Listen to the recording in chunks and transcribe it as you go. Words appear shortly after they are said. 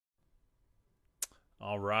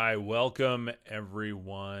All right, welcome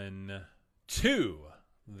everyone to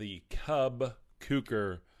the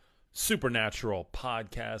Kuker Supernatural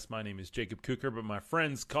podcast. My name is Jacob Kuker, but my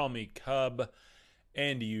friends call me Cub,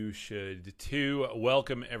 and you should too.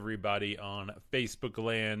 Welcome everybody on Facebook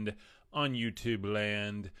land, on YouTube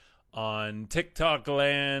land, on TikTok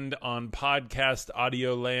land, on podcast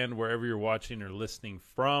audio land, wherever you're watching or listening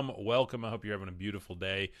from. Welcome. I hope you're having a beautiful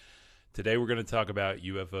day. Today we're going to talk about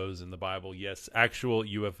UFOs in the Bible. Yes, actual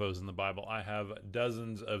UFOs in the Bible. I have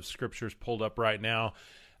dozens of scriptures pulled up right now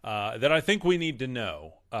that I think we need to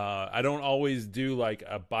know. I don't always do like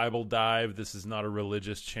a Bible dive. This is not a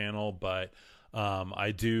religious channel, but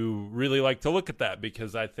I do really like to look at that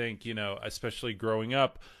because I think, especially growing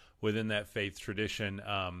up within that faith tradition,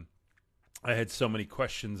 I had so many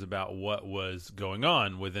questions about what was going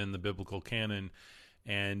on within the biblical canon.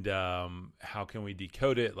 And how can we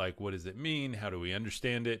decode it? Like, what does it mean? How do we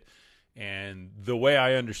understand it? And the way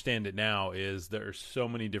I understand it now is there are so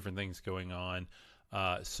many different things going on,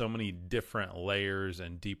 so many different layers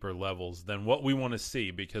and deeper levels than what we want to see.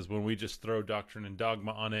 Because when we just throw doctrine and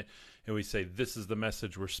dogma on it and we say this is the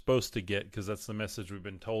message we're supposed to get, because that's the message we've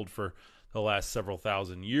been told for the last several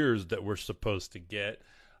thousand years that we're supposed to get,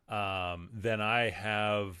 then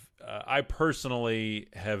I personally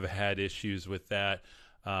have had issues with that.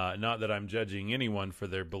 Not that I'm judging anyone for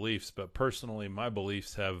their beliefs, but personally, my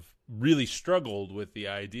beliefs have really struggled with the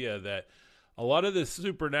idea that a lot of this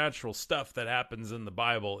supernatural stuff that happens in the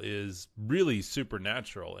Bible is really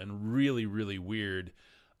supernatural and really, really weird.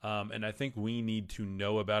 And I think we need to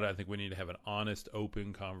know about it. I think we need to have an honest,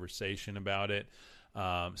 open conversation about it.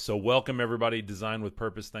 So welcome everybody. Design with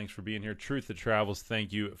Purpose, thanks for being here. Truth That Travels,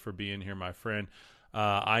 thank you for being here, my friend.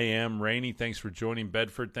 I am Rainey, thanks for joining.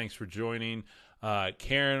 Bedford, thanks for joining.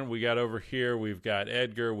 Karen, we got over here. We've got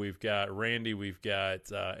Edgar, we've got Randy, we've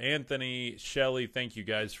got Anthony, Shelly, thank you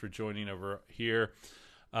guys for joining over here.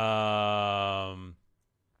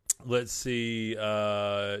 Let's see.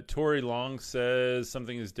 Tori Long says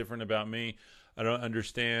something is different about me. I don't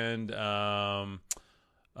understand. Do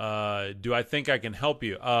I think I can help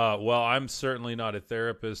you? Well, I'm certainly not a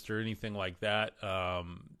therapist or anything like that.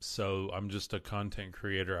 So I'm just a content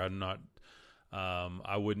creator. I'm not,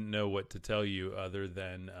 I wouldn't know what to tell you other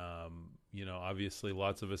than, obviously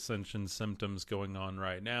lots of ascension symptoms going on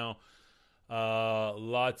right now.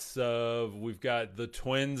 We've got the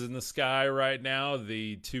twins in the sky right now,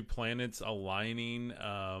 the two planets aligning.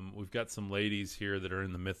 We've got some ladies here that are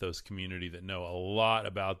in the mythos community that know a lot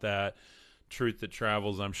about that. Truth That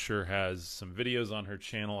Travels, I'm sure, has some videos on her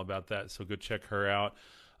channel about that, so go check her out.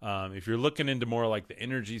 If you're looking into more like the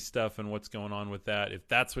energy stuff and what's going on with that, if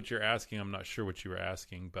that's what you're asking, I'm not sure what you were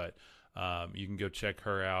asking, but you can go check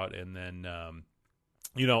her out. And then,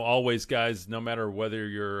 always, guys, no matter whether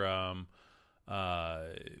you're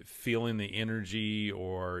feeling the energy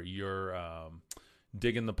or you're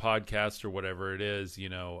digging the podcast or whatever it is,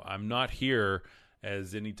 I'm not here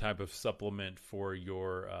as any type of supplement for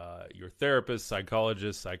your therapist,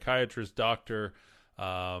 psychologist, psychiatrist, doctor,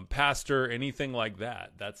 pastor, anything like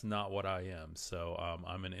that. That's not what I am. So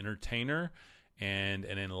I'm an entertainer and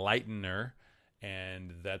an enlightener,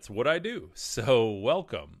 and that's what I do. So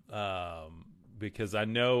welcome, because I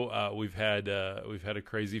know we've had a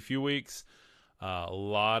crazy few weeks, a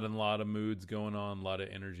lot of moods going on, a lot of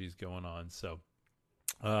energies going on. So.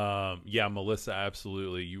 Yeah, Melissa,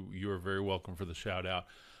 absolutely. You are very welcome for the shout out.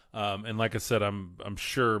 And like I said, I'm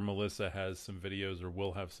sure Melissa has some videos or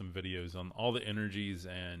will have some videos on all the energies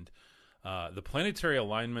and the planetary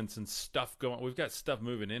alignments and stuff going. We've got stuff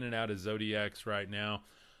moving in and out of zodiacs right now.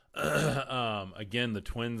 Again, the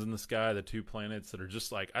twins in the sky, the two planets that are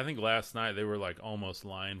just like, I think last night they were like almost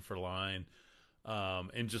line for line,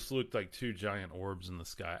 and just looked like two giant orbs in the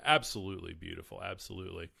sky. Absolutely beautiful.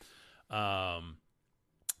 Absolutely.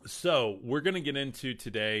 So we're going to get into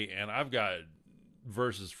today, and I've got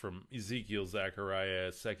verses from Ezekiel,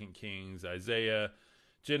 Zechariah, 2 Kings, Isaiah,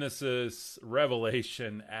 Genesis,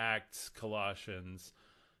 Revelation, Acts, Colossians,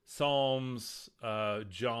 Psalms,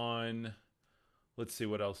 John. Let's see,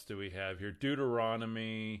 what else do we have here?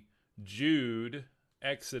 Deuteronomy, Jude,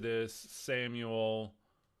 Exodus, Samuel,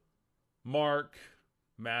 Mark,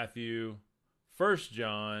 Matthew, 1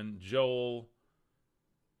 John, Joel.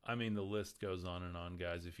 I mean, the list goes on and on,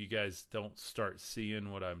 guys. If you guys don't start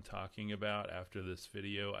seeing what I'm talking about after this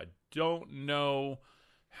video, I don't know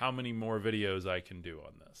how many more videos I can do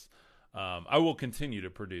on this. I will continue to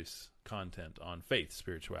produce content on faith,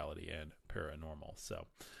 spirituality, and paranormal. So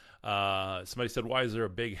somebody said, why is there a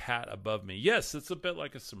big hat above me? Yes, it's a bit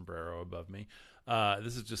like a sombrero above me.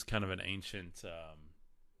 This is just kind of an ancient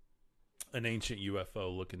an ancient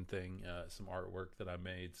UFO looking thing, some artwork that I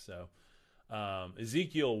made. So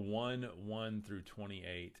Ezekiel 1 through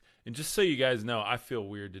 28. And just so you guys know, I feel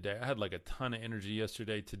weird today. I had like a ton of energy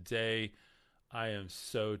yesterday. Today, I am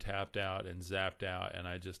so tapped out and zapped out, and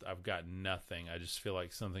I've got nothing. I just feel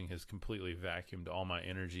like something has completely vacuumed all my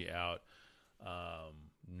energy out.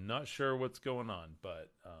 Not sure what's going on,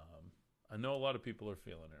 but I know a lot of people are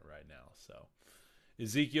feeling it right now. So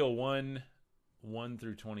Ezekiel 1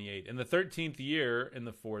 through 28. In the 13th year, in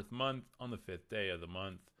the 4th month, on the 5th day of the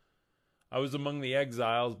month, I was among the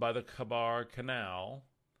exiles by the Kuker canal.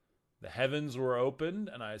 The heavens were opened,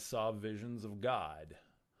 and I saw visions of God.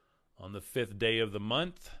 On the 5th day of the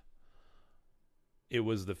month, it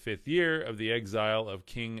was the 5th year of the exile of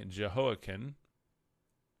King Jehoiakim.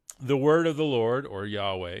 The word of the Lord, or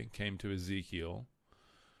Yahweh, came to Ezekiel,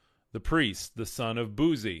 the priest, the son of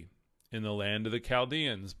Buzi, in the land of the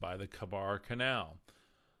Chaldeans by the Kuker canal.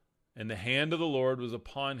 And the hand of the Lord was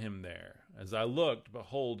upon him there. As I looked,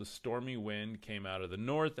 behold, a stormy wind came out of the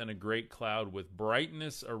north, and a great cloud with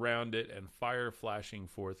brightness around it, and fire flashing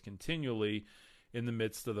forth continually in the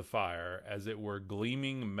midst of the fire, as it were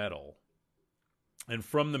gleaming metal. And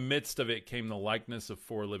from the midst of it came the likeness of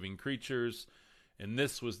 4 living creatures, and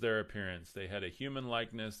this was their appearance. They had a human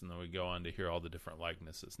likeness, and then we go on to hear all the different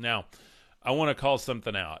likenesses. Now, I want to call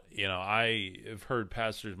something out. I have heard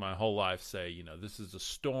pastors my whole life say, this is a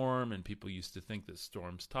storm, and people used to think that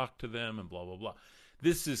storms talk to them and blah, blah, blah.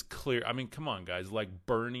 This is clear. I mean, come on, guys, like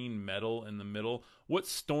burning metal in the middle. What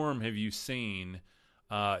storm have you seen?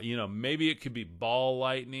 Maybe it could be ball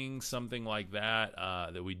lightning, something like that,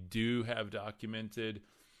 that we do have documented.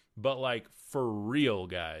 But like for real,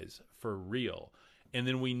 guys, for real. And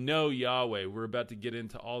then we know Yahweh. We're about to get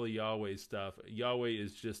into all the Yahweh stuff. Yahweh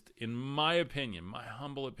is just, in my opinion, my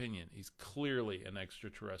humble opinion, he's clearly an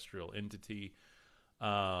extraterrestrial entity.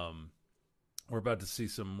 We're about to see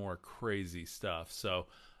some more crazy stuff. So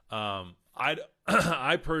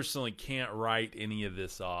I personally can't write any of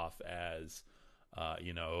this off as,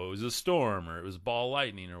 it was a storm or it was ball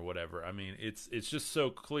lightning or whatever. I mean, it's just so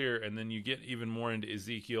clear. And then you get even more into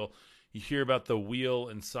Ezekiel. You hear about the wheel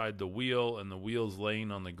inside the wheel, and the wheel's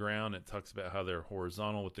laying on the ground. It talks about how they're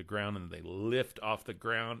horizontal with the ground, and they lift off the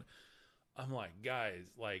ground. I'm like, guys,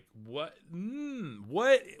 like what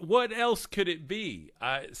else could it be?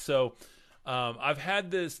 I've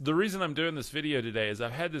had this. The reason I'm doing this video today is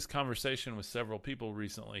I've had this conversation with several people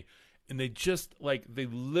recently, and they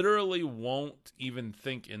literally won't even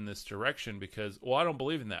think in this direction because, well, I don't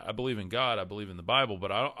believe in that. I believe in God. I believe in the Bible,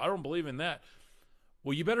 but I don't believe in that.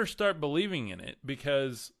 Well, you better start believing in it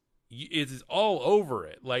because it is all over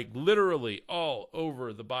it, like literally all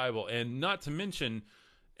over the Bible, and not to mention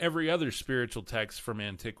every other spiritual text from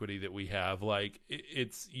antiquity that we have. Like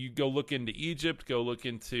you go look into Egypt, go look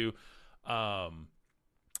into,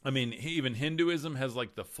 even Hinduism has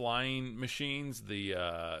like the flying machines, the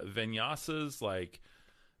vinyasas, like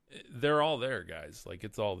they're all there, guys. Like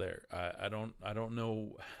it's all there. I don't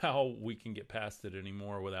know how we can get past it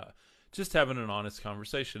anymore without just having an honest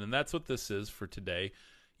conversation. And that's what this is for today.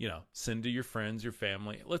 Send to your friends, your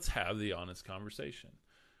family. Let's have the honest conversation.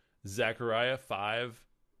 Zechariah 5,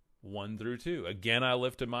 1 through 2. Again, I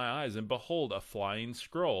lifted my eyes, and behold, a flying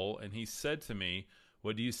scroll. And he said to me,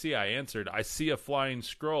 what do you see? I answered, I see a flying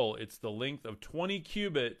scroll. It's the length of 20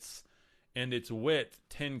 cubits, and its width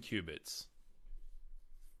 10 cubits.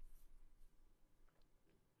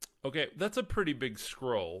 Okay, that's a pretty big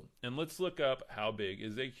scroll. And let's look up how big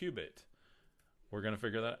is a cubit. We're going to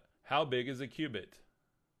figure that out. How big is a cubit?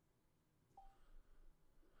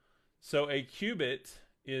 So a cubit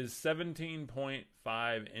is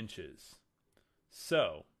 17.5 inches.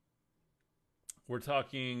 So we're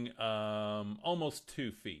talking almost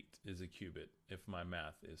 2 feet is a cubit, if my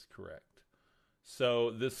math is correct.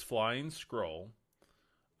 So this flying scroll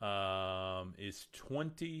is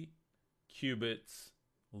 20 cubits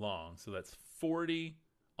long. So that's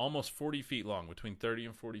almost 40 feet long, between 30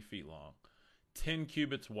 and 40 feet long. 10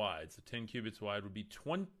 cubits wide. So 10 cubits wide would be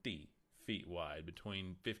 20 feet wide,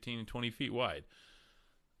 between 15 and 20 feet wide.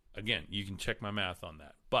 Again, you can check my math on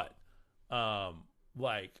that. But, how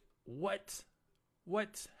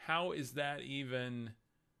is that even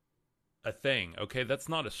a thing? Okay, that's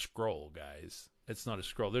not a scroll, guys. It's not a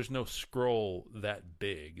scroll. There's no scroll that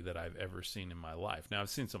big that I've ever seen in my life. Now, I've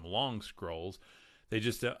seen some long scrolls. They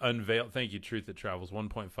just unveiled, thank you, Truth That Travels,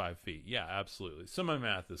 1.5 feet. Yeah, absolutely. So my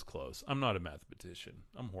math is close. I'm not a mathematician.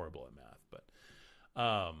 I'm horrible at math.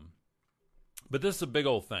 But this is a big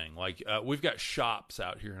old thing. Like, we've got shops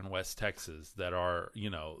out here in West Texas that are,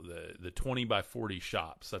 the 20 by 40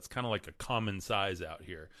 shops. That's kind of like a common size out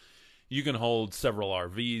here. you can hold several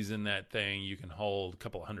RVs in that thing. You can hold a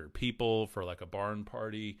couple of hundred people for like a barn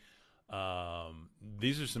party.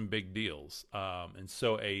 These are some big deals. And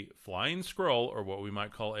so a flying scroll, or what we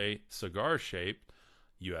might call a cigar-shaped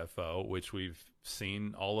UFO, which we've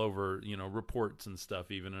seen all over, reports and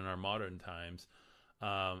stuff, even in our modern times.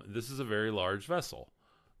 This is a very large vessel.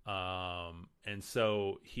 And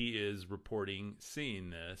so he is reporting seeing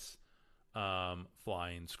this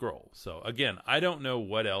flying scroll. So again, I don't know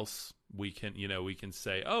what else we can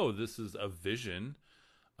say, oh, this is a vision.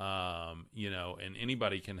 And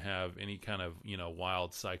anybody can have any kind of,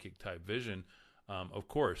 wild psychic type vision. Of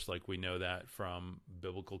course, like we know that from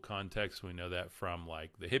biblical context. We know that from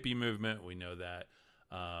like the hippie movement. We know that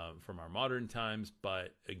from our modern times.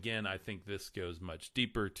 But again, I think this goes much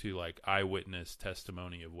deeper to like eyewitness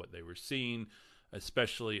testimony of what they were seeing,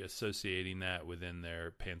 especially associating that within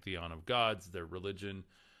their pantheon of gods, their religion.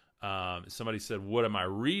 Somebody said, what am I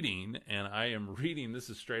reading? And I am reading, this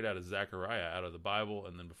is straight out of Zechariah, out of the Bible.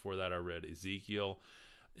 And then before that, I read Ezekiel.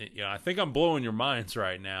 I think I'm blowing your minds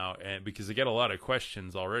right now, and because I get a lot of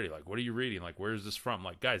questions already, like, what are you reading? Like, where's this from?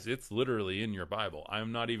 Like, guys, it's literally in your Bible.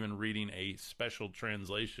 I'm not even reading a special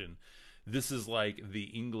translation. This is like the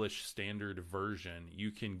English Standard Version.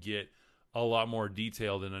 You can get a lot more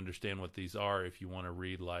detailed and understand what these are if you want to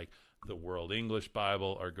read like the World English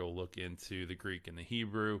Bible or go look into the Greek and the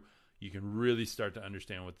Hebrew. You can really start to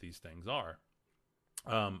understand what these things are,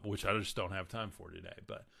 which I just don't have time for today.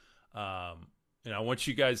 But and I want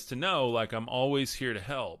you guys to know, like, I'm always here to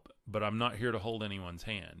help, but I'm not here to hold anyone's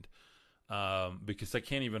hand, because I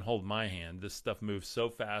can't even hold my hand. This stuff moves so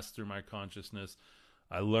fast through my consciousness.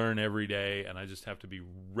 I learn every day, and I just have to be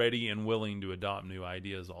ready and willing to adopt new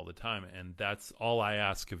ideas all the time. And that's all I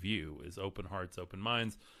ask of you, is open hearts, open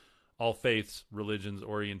minds, all faiths, religions,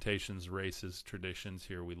 orientations, races, traditions.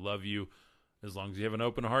 Here, we love you. As long as you have an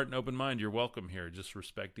open heart and open mind, you're welcome here. Just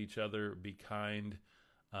respect each other, be kind,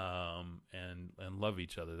 and love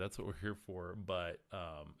each other. That's what we're here for. But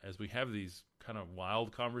as we have these kind of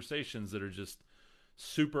wild conversations that are just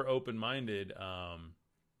super open-minded,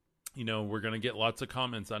 we're going to get lots of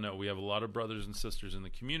comments. I know we have a lot of brothers and sisters in the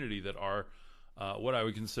community that are what I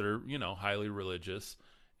would consider, highly religious.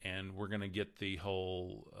 And we're going to get the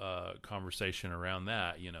whole conversation around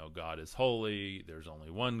that. God is holy. There's only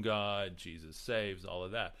one God. Jesus saves, all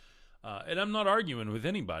of that. And I'm not arguing with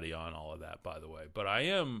anybody on all of that, by the way. But I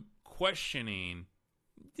am questioning,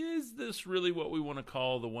 is this really what we want to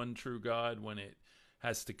call the one true God when it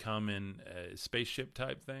has to come in a spaceship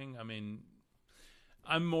type thing? I mean,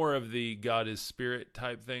 I'm more of the God is spirit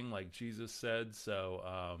type thing, like Jesus said. So,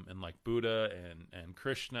 and like Buddha and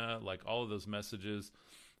Krishna, like all of those messages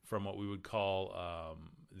from what we would call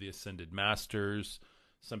the ascended masters.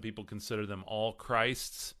 Some people consider them all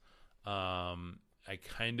Christs. I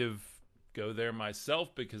kind of go there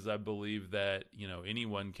myself because I believe that,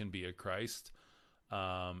 anyone can be a Christ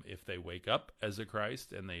if they wake up as a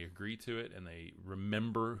Christ and they agree to it and they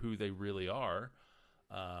remember who they really are.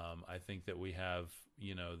 I think that we have,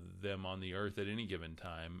 them on the earth at any given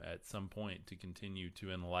time at some point to continue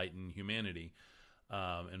to enlighten humanity.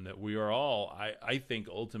 And that we are all, I think,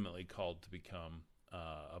 ultimately called to become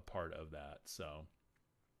a part of that. So,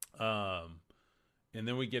 and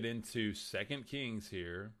then we get into 2 Kings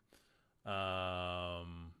here.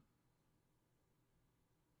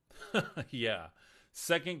 Yeah,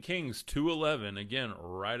 2 Kings 2:11, again,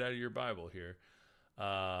 right out of your Bible here.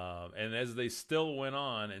 And as they still went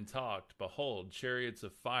on and talked, behold, chariots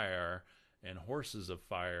of fire and horses of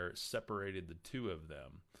fire separated the two of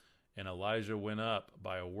them. And Elijah went up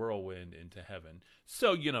by a whirlwind into heaven.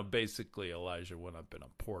 So, basically Elijah went up in a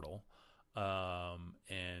portal,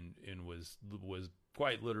 and was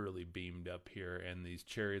quite literally beamed up here. And these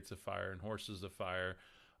chariots of fire and horses of fire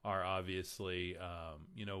are obviously,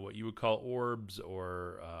 what you would call orbs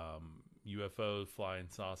or UFO, flying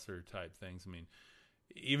saucer type things. I mean,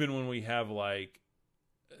 even when we have like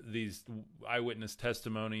these eyewitness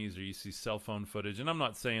testimonies or you see cell phone footage, and I'm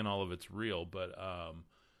not saying all of it's real, but,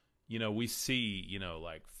 we see,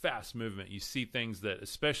 like fast movement. You see things that,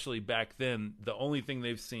 especially back then, the only thing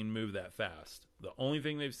they've seen move that fast,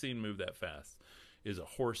 is a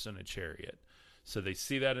horse and a chariot. So they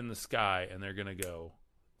see that in the sky and they're going to go,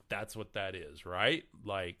 that's what that is, right?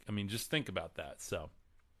 Like, I mean, just think about that. So,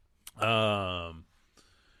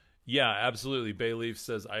 yeah, absolutely. Bayleaf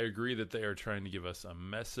says, I agree that they are trying to give us a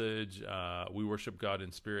message. We worship God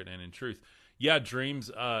in spirit and in truth. Yeah,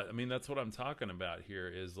 dreams. I mean, that's what I'm talking about here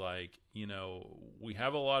is like, we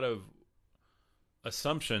have a lot of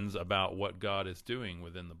assumptions about what God is doing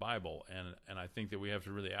within the Bible. And I think that we have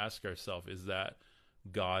to really ask ourselves, is that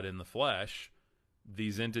God in the flesh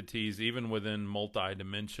these entities, even within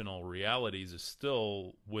multi-dimensional realities, is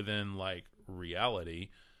still within like reality.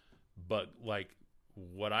 But like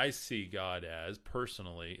what I see God as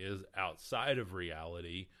personally is outside of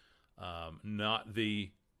reality, not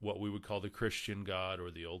the what we would call the Christian God or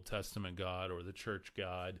the Old Testament God or the church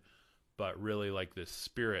God, but really like this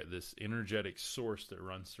spirit, this energetic source that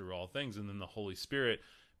runs through all things. And then the Holy Spirit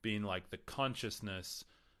being like the consciousness,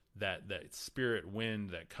 that spirit wind,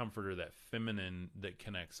 that comforter, that feminine that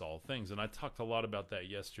connects all things. And I talked a lot about that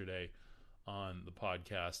yesterday on the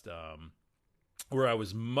podcast, where I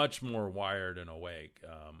was much more wired and awake.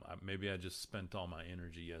 Maybe I just spent all my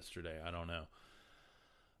energy yesterday. I don't know.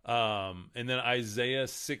 And then Isaiah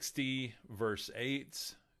 60 verse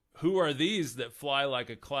 8, who are these that fly like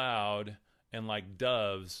a cloud and like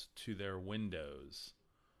doves to their windows?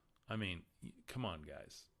 I mean, come on,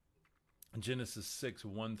 guys. Genesis 6,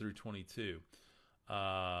 1 through 22.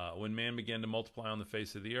 When man began to multiply on the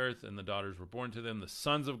face of the earth and the daughters were born to them, the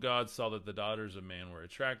sons of God saw that the daughters of man were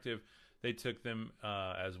attractive. They took them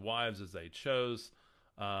as wives as they chose.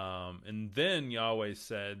 And then Yahweh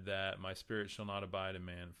said that my spirit shall not abide in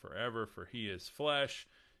man forever, for he is flesh.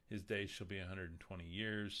 His days shall be 120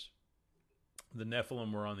 years. The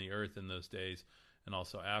Nephilim were on the earth in those days, and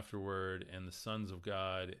also afterward. And the sons of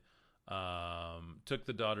God took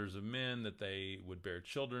the daughters of men, that they would bear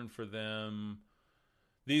children for them.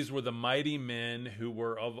 These were the mighty men who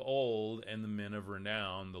were of old, and the men of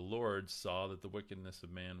renown. The Lord saw that the wickedness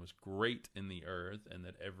of man was great in the earth, and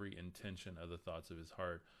that every intention of the thoughts of his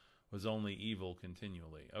heart was only evil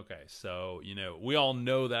continually. Okay, so, we all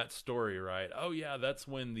know that story, right? Oh, yeah, that's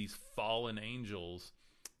when these fallen angels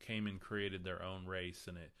came and created their own race,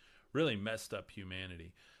 and it really messed up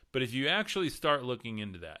humanity. But if you actually start looking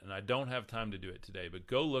into that, and I don't have time to do it today, but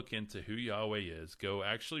go look into who Yahweh is. Go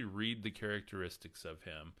actually read the characteristics of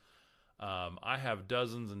him. I have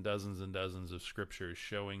dozens and dozens and dozens of scriptures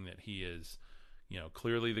showing that he is,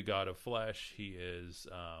 clearly the God of flesh. He is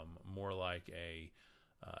more like a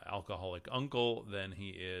alcoholic uncle than he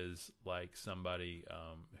is like somebody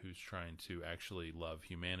who's trying to actually love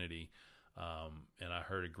humanity. And I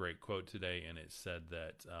heard a great quote today, and it said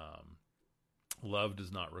that love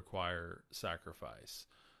does not require sacrifice,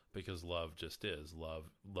 because love just is.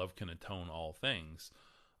 Love can atone all things.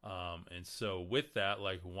 And so with that,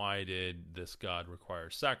 like, why did this God require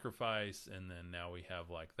sacrifice? And then now we have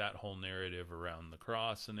like that whole narrative around the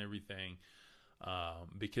cross and everything.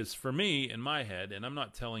 Because for me, in my head, and I'm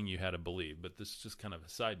not telling you how to believe, but this is just kind of a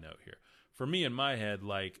side note here. For me, in my head,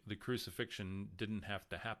 like, the crucifixion didn't have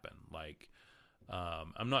to happen. Like,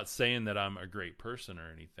 I'm not saying that I'm a great person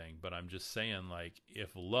or anything, but I'm just saying, like, if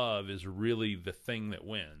love is really the thing that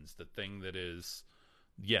wins, the thing that is,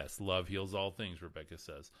 yes, love heals all things, Rebecca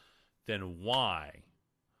says, then why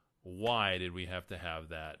did we have to have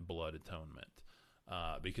that blood atonement?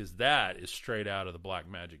 Because that is straight out of the black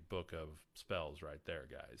magic book of spells right there,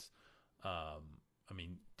 guys.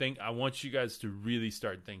 I want you guys to really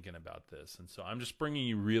start thinking about this. And so I'm just bringing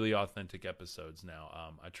you really authentic episodes now.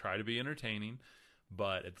 I try to be entertaining,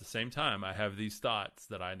 but at the same time, I have these thoughts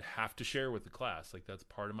that I'd have to share with the class. Like, that's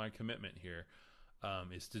part of my commitment here,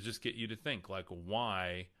 is to just get you to think, like,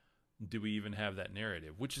 why do we even have that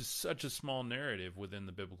narrative, which is such a small narrative within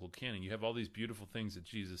the biblical canon? You have all these beautiful things that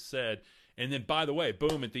Jesus said, and then, by the way,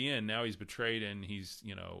 boom, at the end, now he's betrayed and he's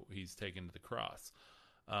taken to the cross.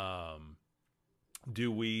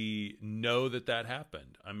 Do we know that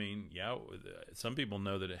happened? I mean, yeah, some people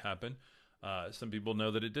know that it happened. Some people know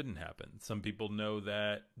that it didn't happen. Some people know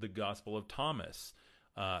that the Gospel of Thomas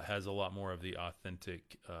has a lot more of the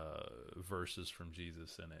authentic verses from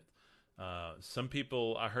Jesus in it. Some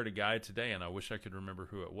people, I heard a guy today, and I wish I could remember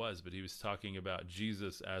who it was, but he was talking about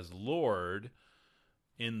Jesus as Lord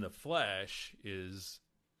in the flesh is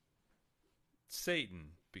Satan,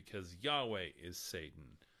 because Yahweh is Satan.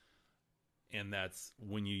 And that's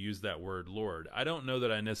when you use that word Lord. I don't know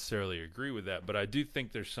that I necessarily agree with that, but I do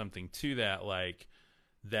think there's something to that, like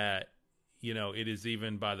that, it is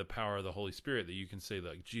even by the power of the Holy Spirit that you can say,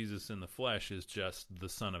 like, Jesus in the flesh is just the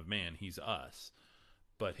Son of Man. He's us.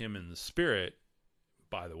 But him in the spirit,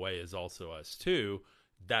 by the way, is also us too.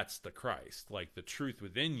 That's the Christ. Like, the truth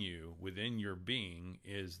within you, within your being,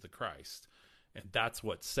 is the Christ. And that's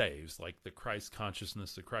what saves. Like, the Christ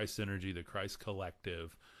consciousness, the Christ energy, the Christ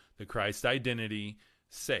collective, the Christ identity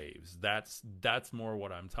saves. That's more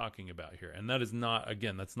what I'm talking about here. And that is not,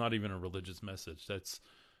 again, that's not even a religious message. That's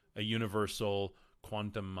a universal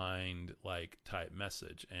quantum mind like type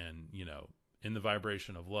message. And, in the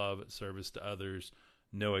vibration of love, service to others,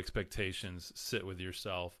 no expectations, sit with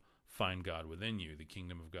yourself, find God within you. The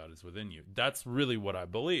kingdom of God is within you. That's really what I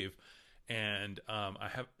believe. And I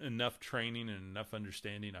have enough training and enough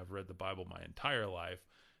understanding. I've read the Bible my entire life.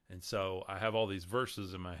 And so I have all these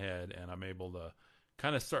verses in my head, and I'm able to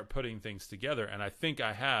kind of start putting things together. And I think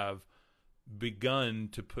I have begun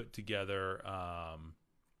to put together.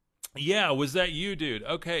 Yeah, was that you, dude?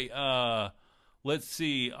 Okay. Let's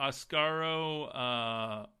see. Oscar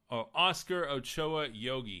Ochoa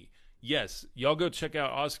Yogi. Yes, y'all go check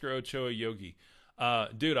out Oscar Ochoa Yogi.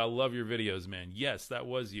 Dude, I love your videos, man. Yes, that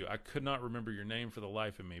was you. I could not remember your name for the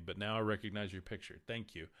life of me, but now I recognize your picture.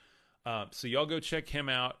 Thank you. So y'all go check him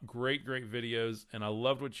out. Great videos. And I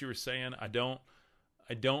loved what you were saying. I don't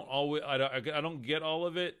get all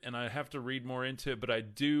of it, and I have to read more into it, but I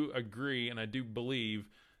do agree and I do believe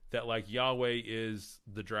that like Yahweh is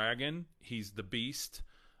the dragon, he's the beast.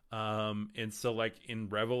 And so like in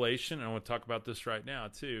Revelation, and I want to talk about this right now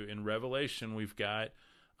too. In Revelation, we've got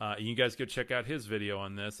you guys go check out his video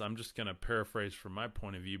on this. I'm just going to paraphrase from my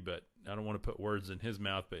point of view, but I don't want to put words in his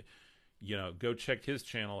mouth, but go check his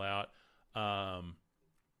channel out.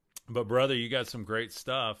 But brother, you got some great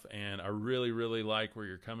stuff, and I really like where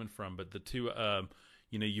you're coming from. But the two,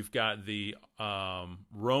 you've got the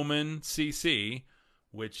Roman CC,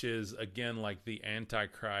 which is again like the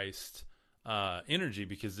Antichrist energy,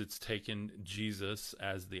 because it's taken Jesus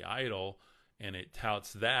as the idol and it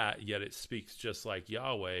touts that, yet it speaks just like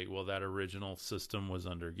Yahweh. Well, that original system was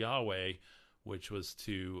under Yahweh, which was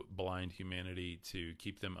to blind humanity, to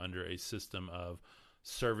keep them under a system of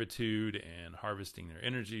servitude and harvesting their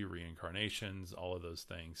energy, reincarnations, all of those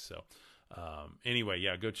things. So anyway,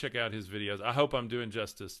 yeah, go check out his videos. I hope I'm doing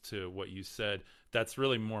justice to what you said. That's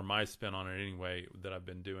really more my spin on it anyway that I've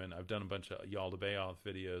been doing. I've done a bunch of Y'all to Bayoff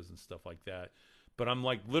videos and stuff like that, but I'm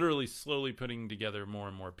like literally slowly putting together more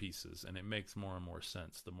and more pieces, and it makes more and more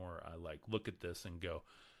sense the more I like look at this and go,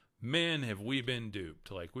 man, have we been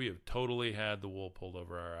duped. Like, we have totally had the wool pulled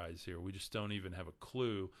over our eyes here. We just don't even have a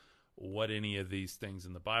clue what any of these things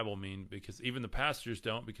in the Bible mean, because even the pastors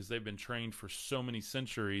don't, because they've been trained for so many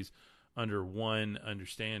centuries under one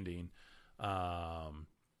understanding.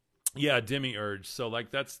 Demiurge. So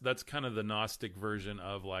like that's kind of the Gnostic version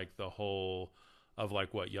of like the whole of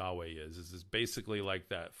like what Yahweh is basically like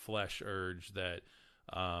that flesh urge that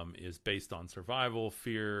is based on survival,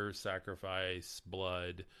 fear, sacrifice,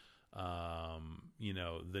 blood,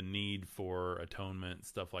 the need for atonement,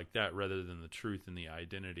 stuff like that, rather than the truth and the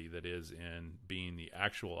identity that is in being the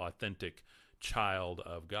actual authentic child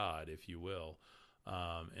of God, if you will.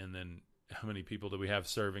 And then how many people do we have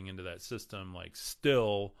serving into that system, like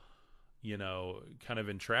still, kind of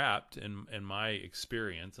entrapped in my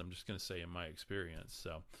experience. I'm just going to say in my experience.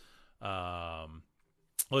 So,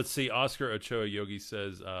 let's see. Oscar Ochoa Yogi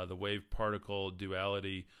says, the wave particle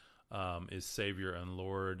duality, is Savior and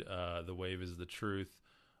Lord. The wave is the truth,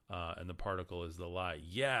 and the particle is the lie.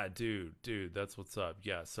 Yeah, dude, that's what's up.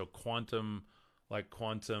 Yeah. So quantum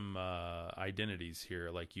identities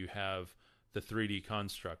here. Like you have the 3D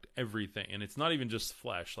construct, everything. And it's not even just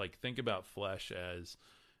flesh. Like think about flesh as,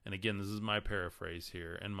 and again, this is my paraphrase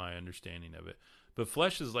here and my understanding of it, but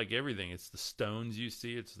flesh is like everything. It's the stones you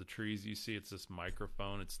see, it's the trees you see, it's this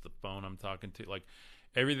microphone, it's the phone I'm talking to. Like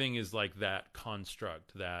everything is like that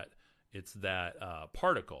construct, that it's that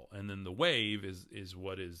particle. And then the wave is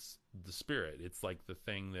what is the spirit. It's like the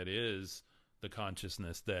thing that is the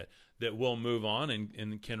consciousness that will move on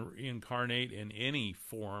and can reincarnate in any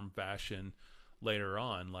form, fashion later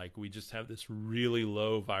on. Like we just have this really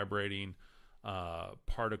low vibrating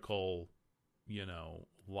particle,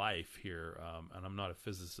 life here. And I'm not a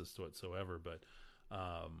physicist whatsoever, but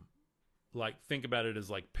like think about it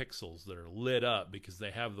as like pixels that are lit up because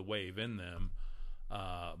they have the wave in them.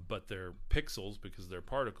 But they're pixels because they're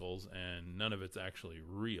particles, and none of it's actually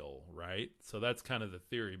real, right? So that's kind of the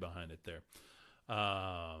theory behind it there,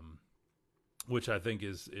 which I think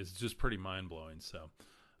is just pretty mind-blowing. So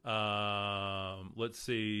let's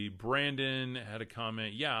see. Brandon had a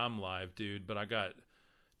comment. Yeah, I'm live, dude, but I got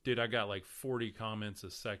like 40 comments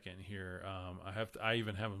a second here. I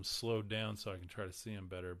even have them slowed down so I can try to see them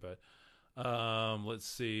better, but let's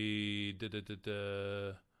see.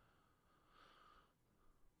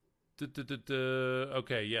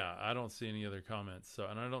 Okay, yeah, I don't see any other comments. So,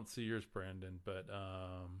 and I don't see yours, Brandon, but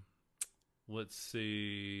let's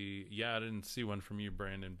see. Yeah, I didn't see one from you,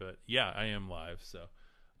 Brandon, but yeah, I am live. So,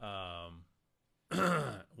 well,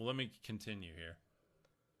 let me continue here.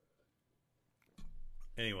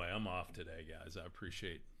 Anyway, I'm off today, guys. I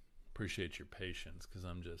appreciate your patience, because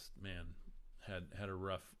I'm just, man, had a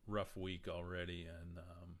rough week already, and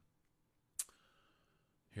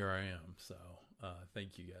here I am. So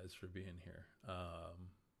thank you guys for being here.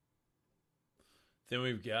 Then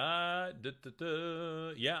we've got,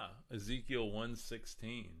 Ezekiel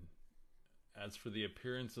 1:16. As for the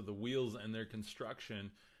appearance of the wheels and their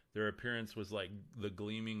construction, their appearance was like the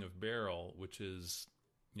gleaming of beryl, which is,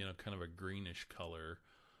 kind of a greenish color.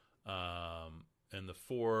 And the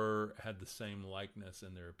four had the same likeness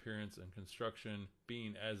in their appearance and construction,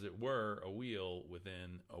 being, as it were, a wheel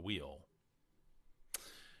within a wheel.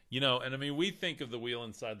 And I mean, we think of the wheel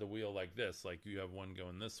inside the wheel like this, like you have one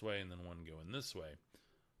going this way and then one going this way.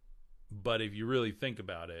 But if you really think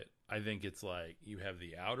about it, I think it's like you have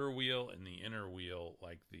the outer wheel and the inner wheel,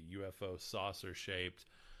 like the UFO saucer shaped.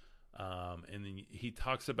 And then he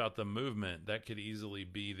talks about the movement that could easily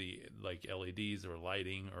be the like LEDs or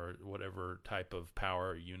lighting or whatever type of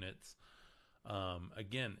power units.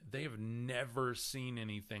 Again, they have never seen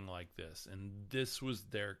anything like this, and this was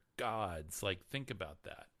their gods. Like, think about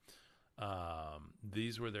that.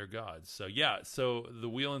 These were their gods. So yeah, so the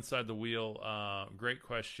wheel inside the wheel, great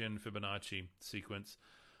question, Fibonacci sequence.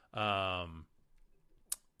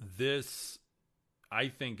 This, I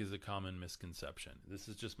think, is a common misconception. This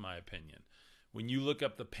is just my opinion. When you look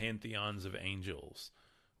up the pantheons of angels,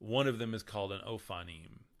 one of them is called an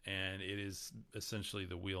ophanim, and it is essentially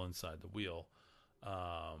the wheel inside the wheel.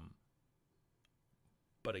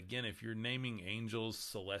 But again, if you're naming angels,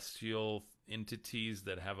 celestial entities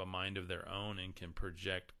that have a mind of their own and can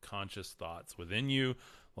project conscious thoughts within you,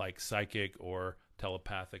 like psychic or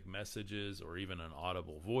telepathic messages or even an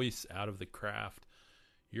audible voice out of the craft,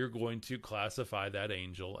 you're going to classify that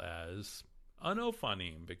angel as an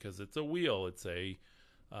ophanim because it's a wheel. It's a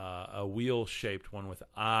wheel-shaped one with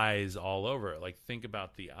eyes all over it. Like, think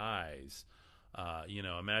about the eyes.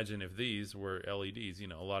 Imagine if these were LEDs.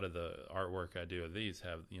 A lot of the artwork I do of these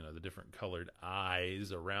have, the different colored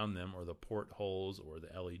eyes around them, or the portholes, or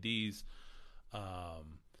the LEDs.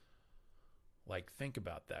 Think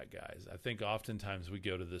about that, guys. I think oftentimes we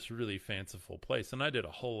go to this really fanciful place, and I did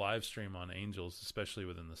a whole live stream on angels, especially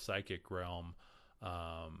within the psychic realm.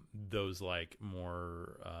 Those like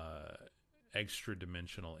more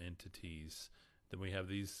extra-dimensional entities. Then we have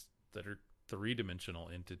these that are three-dimensional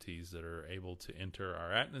entities that are able to enter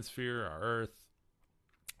our atmosphere, our earth,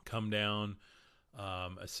 come down.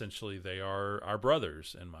 Essentially, they are our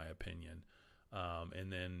brothers, in my opinion.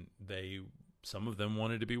 And then some of them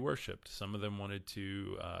wanted to be worshipped. Some of them wanted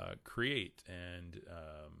to create and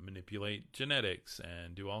manipulate genetics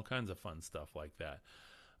and do all kinds of fun stuff like that.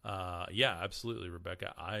 Yeah, absolutely,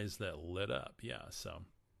 Rebecca. Eyes that lit up. Yeah, so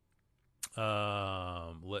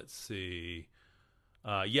let's see.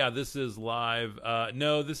 Yeah, this is live.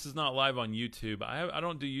 No, this is not live on YouTube. I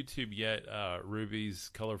don't do YouTube yet.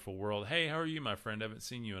 Ruby's Colorful World. Hey, how are you, my friend? I haven't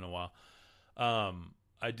seen you in a while.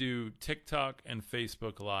 I do TikTok and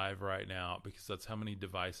Facebook Live right now because that's how many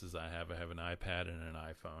devices I have. I have an iPad and an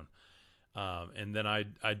iPhone. And then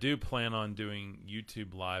I do plan on doing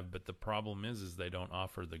YouTube Live, but the problem is they don't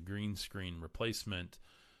offer the green screen replacement.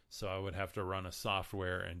 So I would have to run a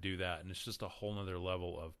software and do that. And it's just a whole nother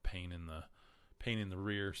level of pain in the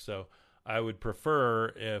rear. So I would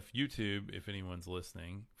prefer if anyone's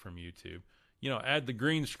listening from YouTube, add the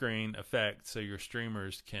green screen effect so your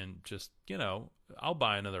streamers can just, I'll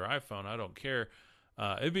buy another iPhone. I don't care.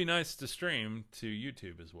 It'd be nice to stream to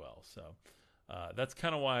YouTube as well. So that's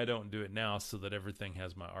kind of why I don't do it now, so that everything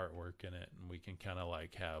has my artwork in it and we can kind of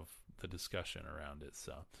like have the discussion around it.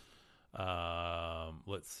 So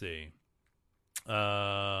let's see.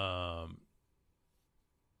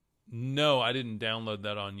 No, I didn't download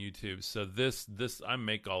that on YouTube. So this I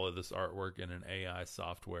make all of this artwork in an AI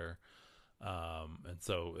software. And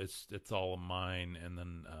so it's all of mine, and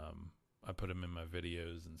then I put them in my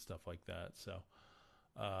videos and stuff like that. So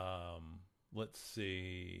let's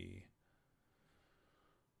see.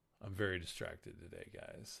 I'm very distracted today,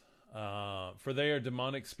 guys. For they are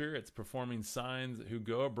demonic spirits performing signs who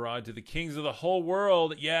go abroad to the kings of the whole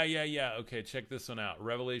world. Yeah. Okay, check this one out.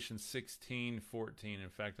 Revelation 16:14. In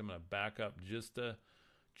fact, I'm going to back up just a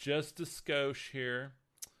skosh here.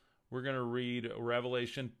 We're going to read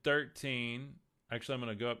Revelation 13. Actually, I'm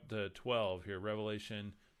going to go up to 12 here.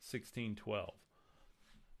 Revelation 16:12.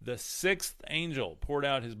 The sixth angel poured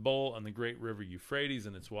out his bowl on the great river Euphrates,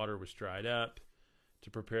 and its water was dried up to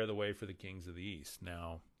prepare the way for the kings of the east.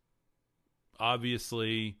 Now,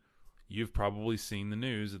 obviously, you've probably seen the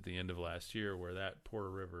news at the end of last year where that poor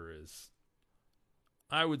river is,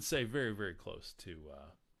 I would say, very, very close to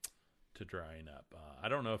drying up. I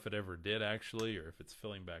don't know if it ever did, actually, or if it's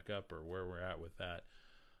filling back up, or where we're at with that.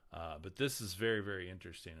 But this is very, very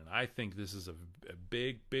interesting, and I think this is a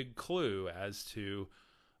big, big clue as to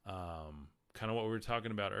kind of what we were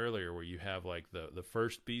talking about earlier, where you have like the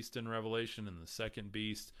first beast in Revelation and the second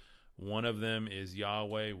beast One of them is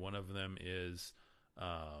Yahweh. One of them is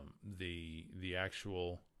the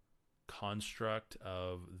actual construct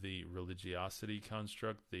of the religiosity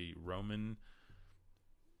construct, the Roman.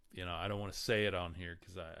 I don't want to say it on here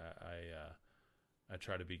because I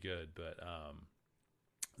try to be good, but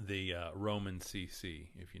the Roman CC,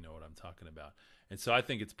 if you know what I'm talking about. And so I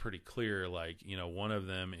think it's pretty clear, like, one of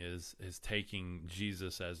them is taking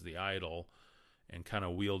Jesus as the idol and kind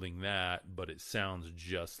of wielding that, but it sounds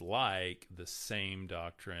just like the same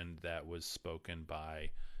doctrine that was spoken by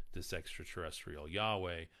this extraterrestrial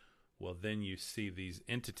Yahweh. Well, then you see these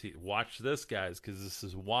entities. Watch this, guys, because this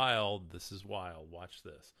is wild. This is wild. Watch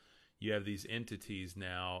this. You have these entities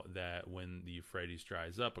now that when the Euphrates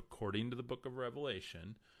dries up, according to the book of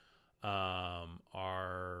Revelation,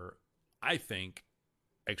 are, I think,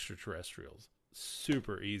 extraterrestrials.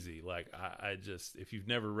 Super easy. Like, I just, if you've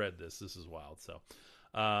never read this, this is wild. So,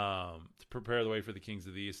 to prepare the way for the kings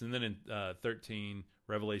of the east. And then in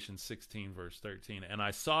Revelation 16, verse 13, and I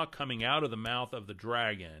saw coming out of the mouth of the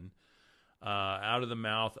dragon, out of the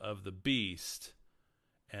mouth of the beast,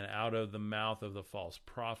 and out of the mouth of the false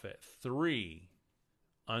prophet, 3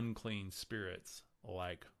 unclean spirits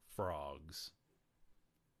like frogs.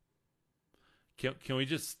 Can we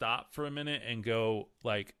just stop for a minute and go,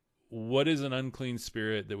 like, what is an unclean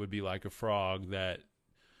spirit that would be like a frog that,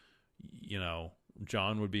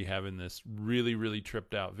 John would be having this really, really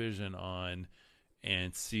tripped out vision on,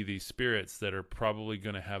 and see these spirits that are probably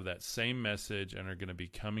going to have that same message and are going to be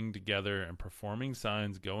coming together and performing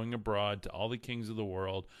signs, going abroad to all the kings of the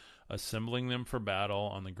world, assembling them for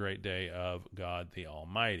battle on the great day of God the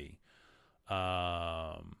Almighty.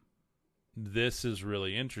 This is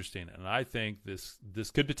really interesting, and I think this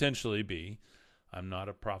could potentially be, I'm not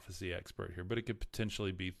a prophecy expert here, but it could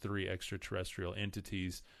potentially be 3 extraterrestrial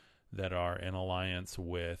entities that are in alliance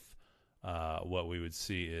with what we would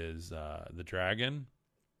see is the dragon,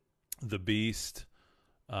 the beast,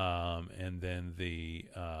 and then the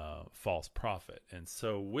false prophet. And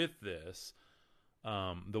so with this,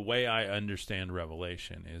 the way I understand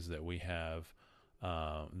Revelation is that we have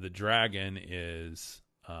the dragon is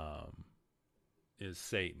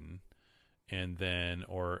Satan, and then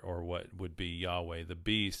or what would be Yahweh. The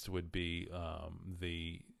beast would be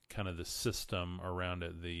the kind of the system around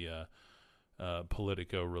it, the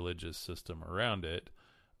politico-religious system around it,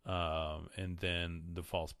 and then the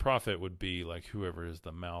false prophet would be like whoever is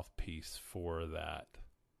the mouthpiece for that,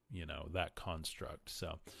 that construct.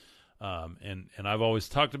 So, and I've always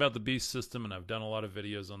talked about the beast system, and I've done a lot of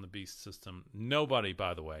videos on the beast system. Nobody,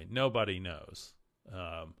 by the way, nobody knows.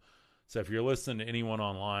 So if you're listening to anyone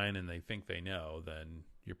online and they think they know, then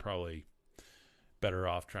you're probably better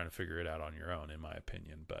off trying to figure it out on your own, in my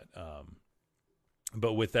opinion.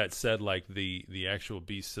 But with that said, like the actual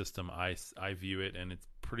beast system, I view it, and it's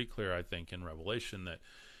pretty clear, I think, in Revelation that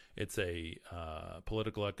it's a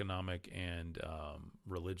political, economic, and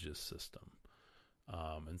religious system.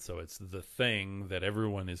 And so it's the thing that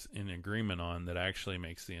everyone is in agreement on that actually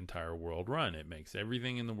makes the entire world run. It makes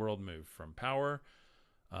everything in the world move, from power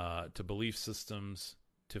to belief systems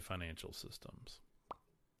to financial systems.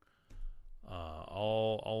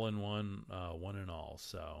 All in one, one in all.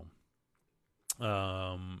 So,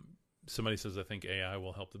 somebody says, I think AI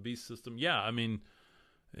will help the beast system. Yeah, I mean,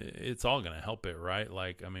 it's all going to help it, right?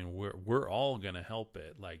 Like, I mean, we're all going to help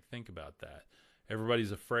it. Like, think about that.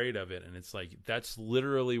 Everybody's afraid of it, and it's like that's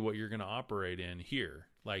literally what you're going to operate in here,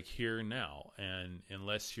 like here now. And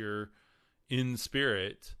unless you're in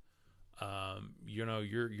spirit,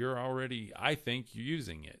 you're already, I think, you're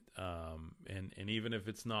using it. And even if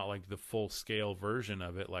it's not like the full scale version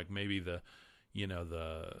of it, like maybe the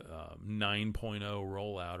 9.0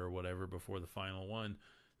 rollout or whatever before the final one,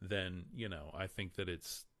 then, I think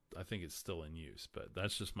it's still in use, but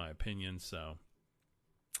that's just my opinion. So,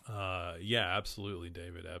 yeah, absolutely,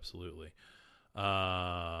 David. Absolutely.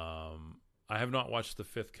 I have not watched the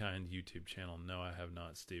Fifth Kind YouTube channel. No, I have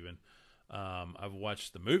not, Stephen. I've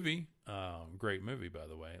watched the movie. Great movie, by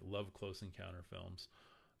the way. Love Close Encounter films.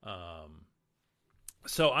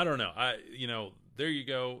 So I don't know. There you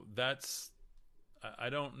go. I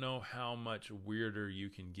don't know how much weirder you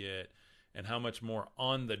can get and how much more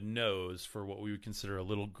on the nose for what we would consider a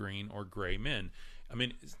little green or gray men. I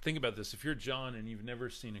mean, think about this. If you're John and you've never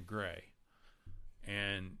seen a gray,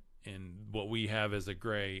 and what we have as a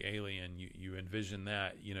gray alien, you envision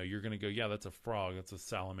that, you're going to go, yeah, that's a frog, that's a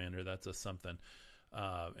salamander, that's a something.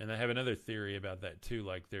 And I have another theory about that too.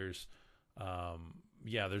 Like there's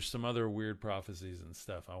some other weird prophecies and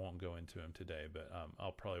stuff. I won't go into them today, but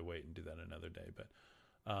I'll probably wait and do that another day. But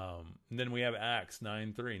And then we have Acts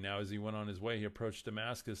 9:3. Now, as he went on his way, he approached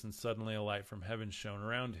Damascus, and suddenly a light from heaven shone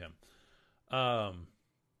around him.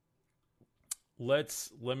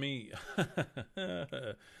 Let me.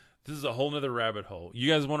 This is a whole nother rabbit hole.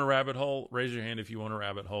 You guys want a rabbit hole? Raise your hand if you want a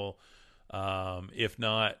rabbit hole. If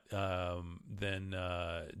not, then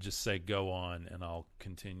just say go on, and I'll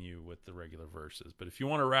continue with the regular verses. But if you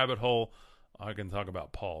want a rabbit hole, I can talk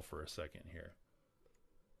about Paul for a second here,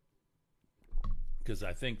 because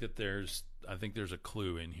I think there's a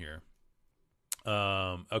clue in here.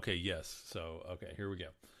 Okay, yes. So, okay, here we go.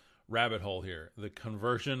 Rabbit hole here. The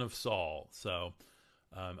conversion of Saul. So,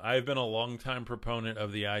 I've been a long-time proponent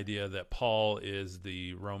of the idea that Paul is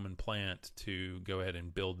the Roman plant to go ahead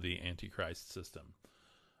and build the Antichrist system.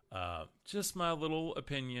 Just my little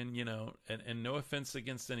opinion, and no offense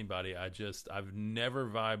against anybody. I've never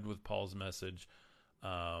vibed with Paul's message.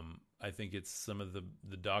 I think it's some of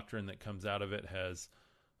the doctrine that comes out of it has,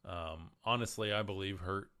 honestly, I believe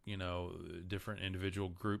hurt, different individual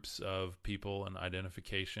groups of people and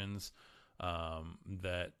identifications,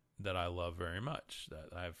 that I love very much,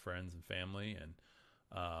 that I have friends and family. And,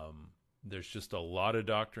 there's just a lot of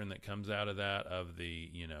doctrine that comes out of that, of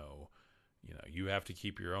the, you have to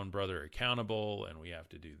keep your own brother accountable, and we have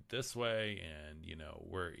to do this way. And,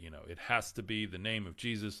 it has to be the name of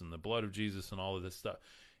Jesus and the blood of Jesus and all of this stuff.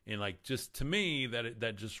 And just to me,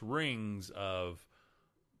 that just rings of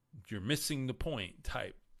you're missing the point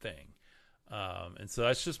type thing. And so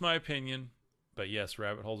that's just my opinion. But yes,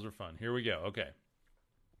 rabbit holes are fun. Here we go. Okay.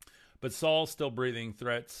 But Saul, still breathing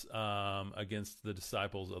threats against the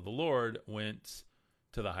disciples of the Lord, went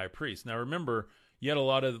to the high priest. Now remember, you had a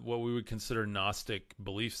lot of what we would consider Gnostic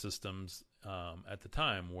belief systems at the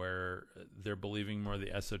time, where they're believing more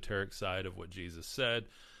the esoteric side of what Jesus said,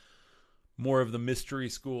 more of the mystery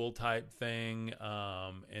school type thing.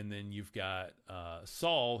 And then you've got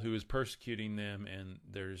Saul, who is persecuting them, and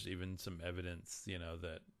there's even some evidence,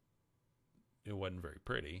 that it wasn't very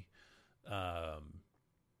pretty.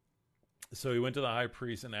 So he went to the high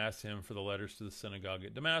priest and asked him for the letters to the synagogue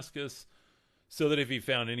at Damascus, so that if he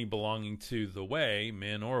found any belonging to the way,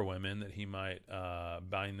 men or women, that he might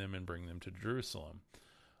bind them and bring them to Jerusalem.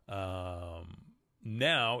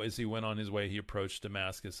 Now, as he went on his way, he approached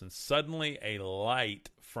Damascus, and suddenly a light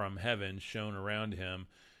from heaven shone around him,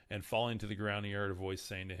 and falling to the ground, he heard a voice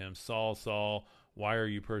saying to him, Saul, Saul, why are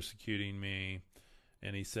you persecuting me?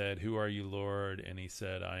 And he said, who are you, Lord? And he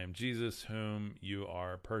said, I am Jesus, whom you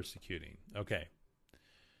are persecuting. Okay.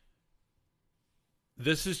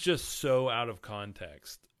 This is just so out of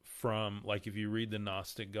context from, if you read the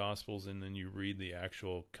Gnostic Gospels and then you read the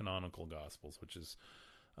actual canonical Gospels, which is,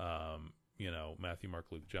 Matthew, Mark,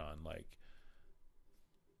 Luke, John.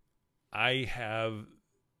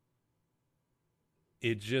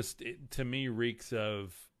 It to me reeks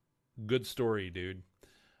of good story, dude.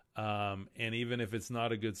 And even if it's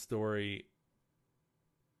not a good story,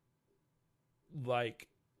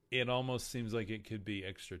 it almost seems like it could be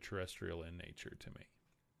extraterrestrial in nature to me.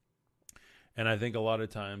 And I think a lot of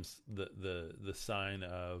times the sign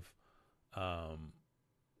of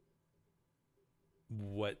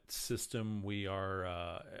what system we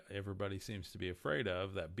are, everybody seems to be afraid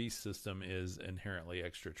of, that beast system, is inherently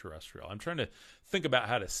extraterrestrial. I'm trying to think about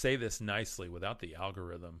how to say this nicely without the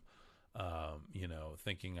algorithm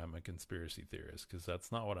thinking I'm a conspiracy theorist, because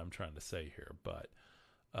that's not what I'm trying to say here. But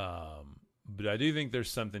I do think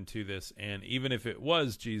there's something to this. And even if it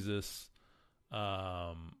was Jesus,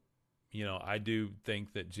 I do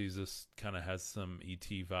think that Jesus kind of has some ET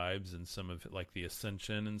vibes, and some of it, the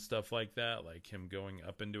ascension and stuff like that, like him going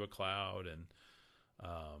up into a cloud. And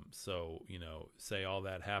so, say all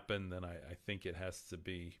that happened, then I think it has to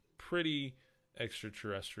be pretty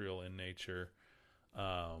extraterrestrial in nature.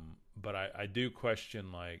 But I do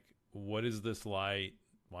question, what is this light?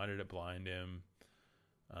 Why did it blind him?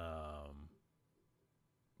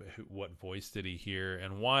 What voice did he hear?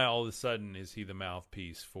 And why all of a sudden is he the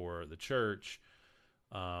mouthpiece for the church?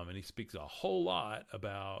 And he speaks a whole lot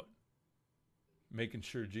about making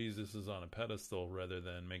sure Jesus is on a pedestal, rather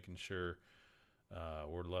than making sure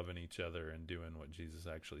we're loving each other and doing what Jesus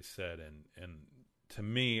actually said. And to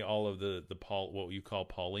me, all of the Paul, what you call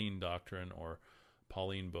Pauline doctrine or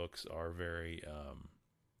Pauline books, are very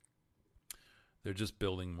they're just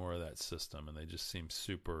building more of that system, and they just seem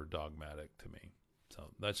super dogmatic to me. So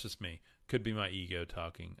that's just me. Could be my ego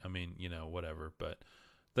talking. I mean, whatever. But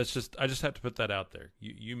I just have to put that out there.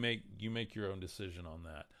 You make your own decision on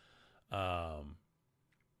that.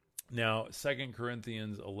 Now, 2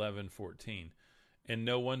 Corinthians 11:14, and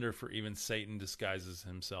no wonder, for even Satan disguises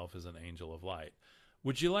himself as an angel of light.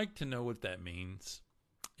 Would you like to know what that means?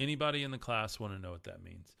 Anybody in the class want to know what that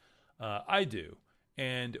means? I do.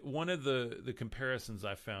 And one of the comparisons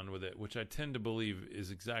I found with it, which I tend to believe is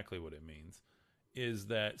exactly what it means, is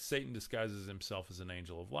that Satan disguises himself as an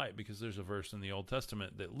angel of light, because there's a verse in the Old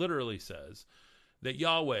Testament that literally says that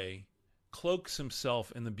Yahweh cloaks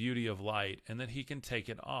himself in the beauty of light and that he can take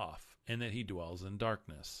it off and that he dwells in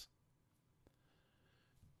darkness.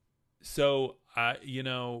 So,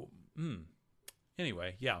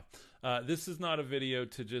 anyway, yeah. This is not a video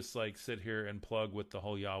to just like sit here and plug with the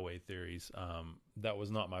whole Yahweh theories. That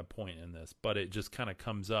was not my point in this, but it just kind of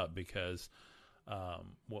comes up because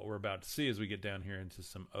what we're about to see as we get down here into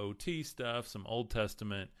some OT stuff, some Old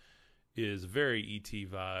Testament, is very ET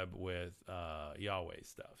vibe with Yahweh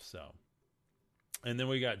stuff. So, and then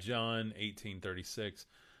we got John 18:36.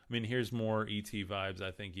 I mean, here's more ET vibes,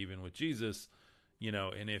 I think, even with Jesus,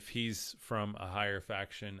 and if he's from a higher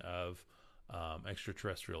faction of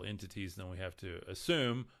extraterrestrial entities, then we have to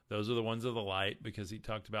assume those are the ones of the light, because he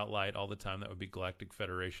talked about light all the time. That would be Galactic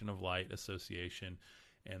Federation of Light Association,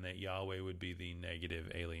 and that Yahweh would be the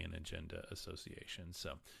Negative Alien Agenda Association.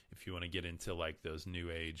 So if you want to get into like those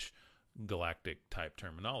new age galactic type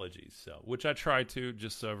terminologies, so which I try to,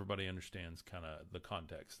 just so everybody understands kind of the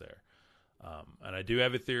context there. And I do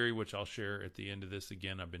have a theory, which I'll share at the end of this.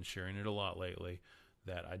 Again, I've been sharing it a lot lately,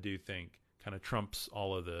 that I do think kind of trumps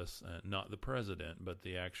all of this, not the president, but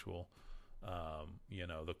the actual,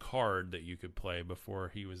 the card that you could play before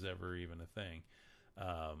he was ever even a thing,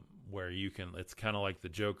 where you can, it's kind of like the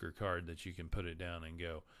Joker card that you can put it down and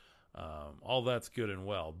go, all that's good and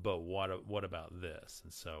well, but what about this?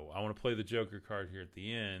 And so I want to play the Joker card here at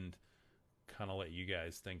the end, kind of let you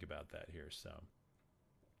guys think about that here. So,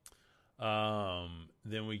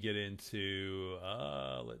 then we get into,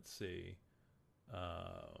 let's see,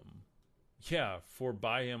 for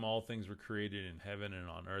by him all things were created in heaven and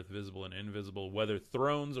on earth, visible and invisible, whether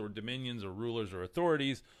thrones or dominions or rulers or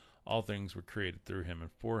authorities, all things were created through him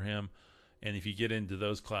and for him. And if you get into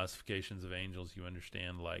those classifications of angels, you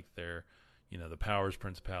understand like they're, the powers,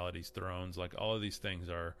 principalities, thrones, like all of these things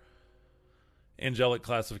are angelic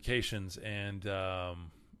classifications. And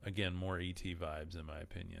again, more ET vibes in my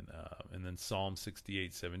opinion. And then Psalm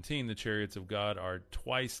 68:17, the chariots of God are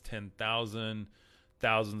twice 10,000,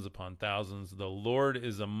 thousands upon thousands. The Lord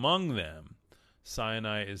is among them.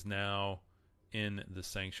 Sinai is now in the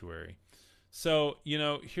sanctuary. So,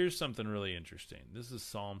 here's something really interesting. This is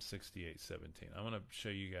Psalm 68:17. I want to show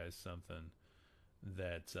you guys something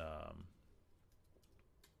that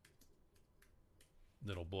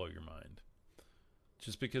that'll blow your mind.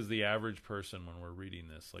 Just because the average person, when we're reading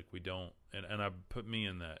this, like we don't, and I put me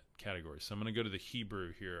in that category. So I'm going to go to the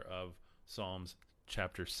Hebrew here of Psalms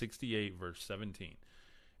chapter 68, verse 17.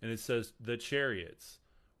 And it says, the chariots,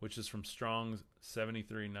 which is from Strong's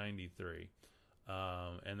 7393.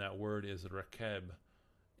 And that word is rakeb.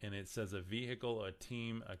 And it says a vehicle, a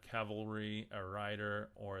team, a cavalry, a rider,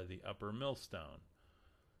 or the upper millstone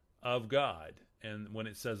of God. And when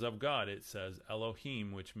it says of God, it says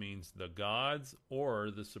Elohim, which means the gods or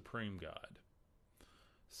the supreme God.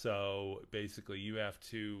 So basically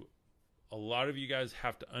a lot of you guys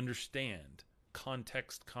have to understand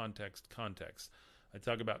context. I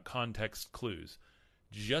talk about context clues.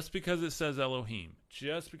 Just because it says Elohim,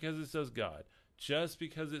 just because it says God, just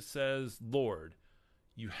because it says Lord,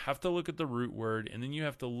 you have to look at the root word, and then you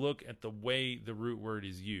have to look at the way the root word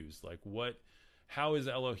is used. Like how is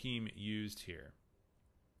Elohim used here?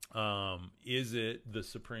 Is it the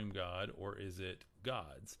supreme God or is it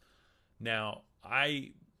gods? Now,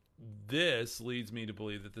 this leads me to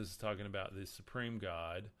believe that this is talking about the supreme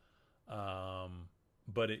God,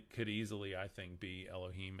 but it could easily, I think, be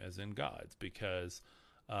Elohim as in gods, because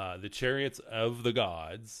the chariots of the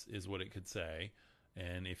gods is what it could say.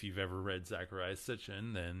 And if you've ever read Zechariah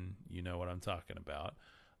Sitchin, then you know what I'm talking about,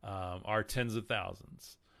 are tens of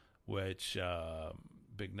thousands, which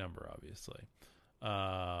big number, obviously.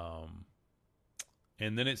 And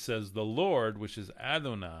then it says the Lord, which is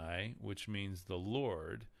Adonai, which means the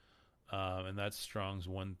Lord, and that's Strong's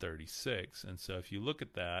 136. And so if you look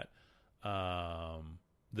at that,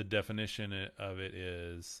 the definition of it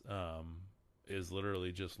is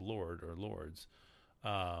literally just Lord or Lords.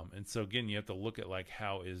 And so again, you have to look at like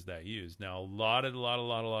how is that used. Now, a lot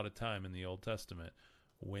of time in the Old Testament,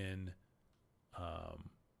 when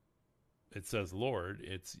it says Lord,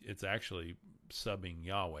 it's actually subbing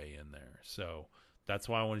Yahweh in there. So that's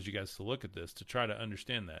why I wanted you guys to look at this to try to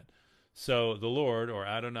understand that. So the Lord, or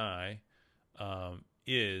Adonai,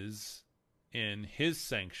 is in his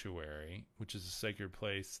sanctuary, which is a sacred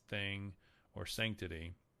place, thing, or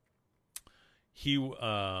sanctity. He,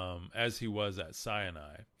 as he was at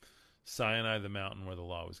Sinai. Sinai, the mountain where the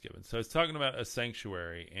law was given. So it's talking about a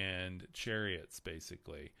sanctuary and chariots,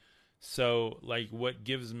 basically. So, like, what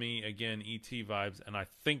gives me, again, ET vibes, and I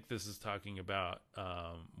think this is talking about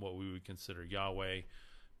what we would consider Yahweh,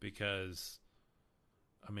 because,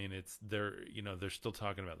 I mean, they're still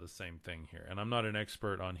talking about the same thing here. And I'm not an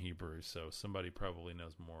expert on Hebrew, so somebody probably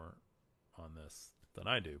knows more on this than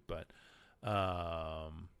I do. But,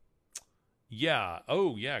 yeah.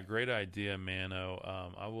 Oh, yeah. Great idea,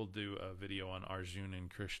 Mano. I will do a video on Arjuna and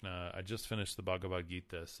Krishna. I just finished the Bhagavad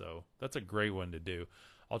Gita, so that's a great one to do.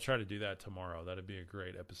 I'll try to do that tomorrow. That'd be a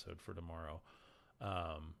great episode for tomorrow.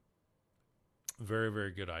 Very,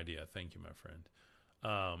 very good idea. Thank you, my friend.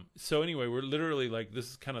 So anyway, we're literally like, this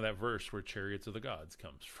is kind of that verse where Chariots of the Gods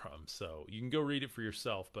comes from. So you can go read it for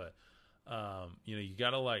yourself, but you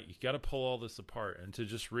gotta pull all this apart, and to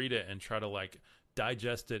just read it and try to like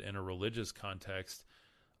digest it in a religious context,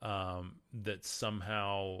 that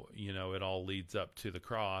somehow, it all leads up to the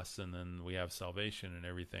cross and then we have salvation and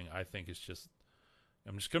everything. I think it's just,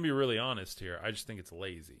 I'm just going to be really honest here. I just think it's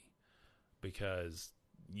lazy, because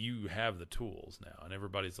you have the tools now and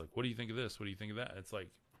everybody's like, what do you think of this? What do you think of that? It's like,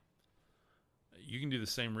 you can do the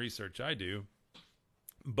same research I do,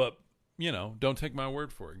 but don't take my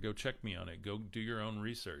word for it. Go check me on it. Go do your own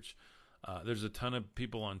research. There's a ton of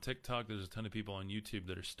people on TikTok. There's a ton of people on YouTube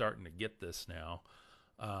that are starting to get this now.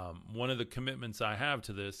 One of the commitments I have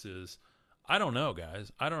to this is, I don't know,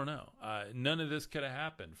 guys. I don't know. None of this could have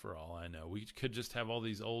happened for all I know. We could just have all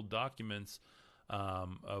these old documents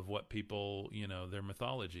of what people, their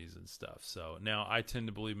mythologies and stuff. So now I tend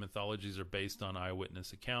to believe mythologies are based on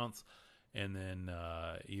eyewitness accounts, and then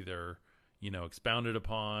either expounded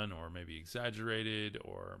upon, or maybe exaggerated,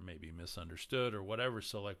 or maybe misunderstood, or whatever.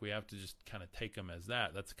 So like, we have to just kind of take them as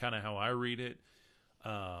that. That's kind of how I read it.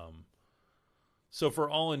 So for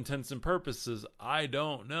all intents and purposes, I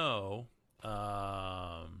don't know.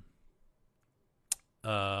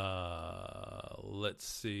 Let's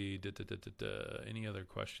see. Any other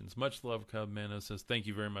questions? Much love, Cub Mano says, thank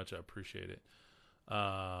you very much. I appreciate it.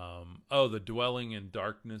 The dwelling in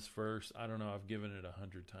darkness verse. I don't know. I've given it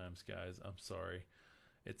 100 times, guys. I'm sorry.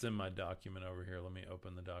 It's in my document over here. Let me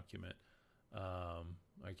open the document.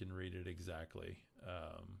 I can read it exactly.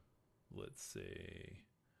 Let's see.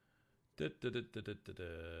 1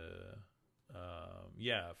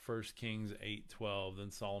 Kings 8:12.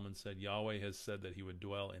 Then Solomon said, Yahweh has said that he would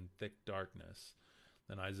dwell in thick darkness.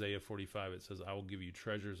 Then Isaiah 45, it says, I will give you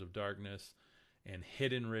treasures of darkness and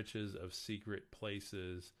hidden riches of secret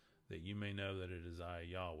places, that you may know that it is I,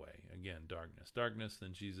 Yahweh. Again, darkness.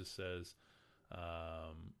 Then Jesus says,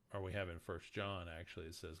 or we have in 1 John, actually,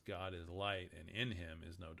 it says, God is light, and in him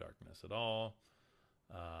is no darkness at all.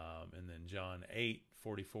 And then John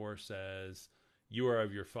 8:44 says, you are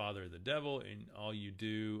of your father the devil, and all you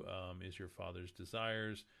do is your father's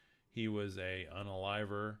desires. He was a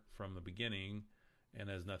unaliver from the beginning, and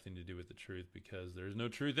has nothing to do with the truth, because there is no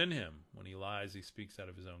truth in him. When he lies, he speaks out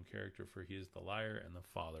of his own character, for he is the liar and the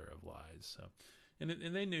father of lies. So, and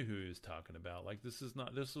they knew who he was talking about. Like, this was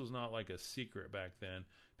not like a secret back then.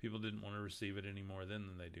 People didn't want to receive it any more then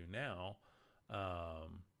than they do now.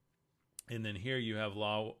 And then here you have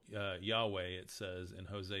Yahweh. It says in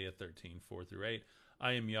Hosea 13:4-8,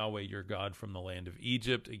 I am Yahweh, your God, from the land of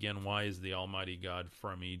Egypt. Again, why is the Almighty God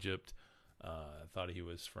from Egypt? I thought he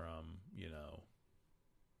was from,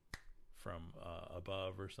 from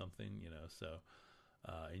above or something, so,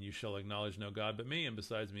 and you shall acknowledge no God but me, and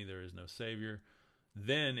besides me there is no Savior.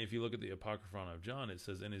 Then, if you look at the Apocryphon of John, it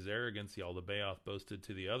says, in his arrogance, Yaldabaoth boasted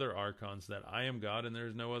to the other archons that I am God, and there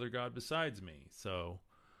is no other God besides me. So,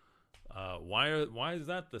 why is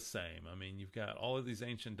that the same? I mean, you've got all of these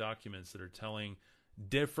ancient documents that are telling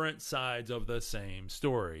different sides of the same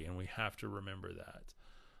story, and we have to remember that.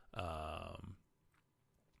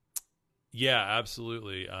 Yeah,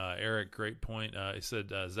 absolutely. Eric, great point. He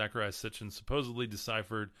said Zacharias Sitchin supposedly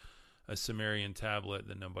deciphered a Sumerian tablet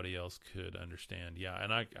that nobody else could understand. Yeah,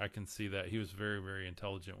 and I can see that. He was very, very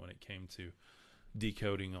intelligent when it came to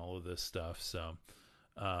decoding all of this stuff. So,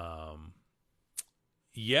 I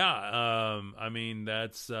mean,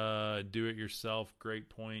 that's do-it-yourself. Great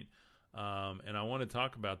point. And I want to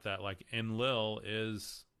talk about that. Like, Enlil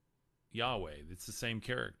is Yahweh. It's the same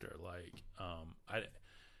character. Like,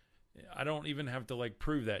 I don't even have to like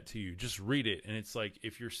prove that to you. Just read it. And it's like,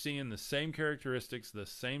 if you're seeing the same characteristics, the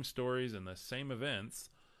same stories, and the same events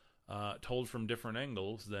told from different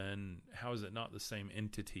angles, then how is it not the same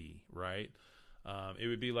entity, right? It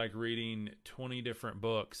would be like reading 20 different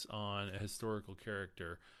books on a historical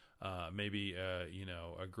character, maybe a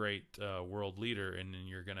great world leader, and then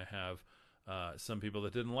you're going to have Some people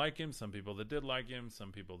that didn't like him, some people that did like him,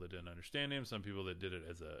 some people that didn't understand him, some people that did it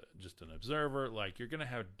as just an observer. Like, you're going to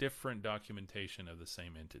have different documentation of the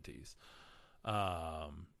same entities.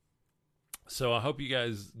 So I hope you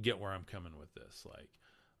guys get where I'm coming with this.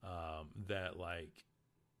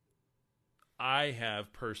 I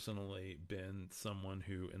have personally been someone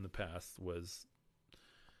who in the past was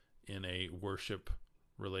in a worship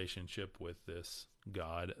relationship with this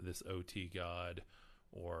God, this OT God,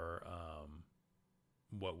 or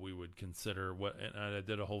what we would consider and I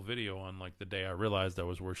did a whole video on like the day I realized I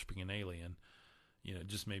was worshiping an alien. It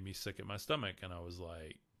just made me sick at my stomach, and I was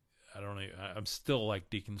like, I'm still like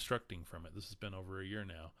deconstructing from it. This has been over a year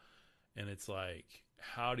now, and it's like,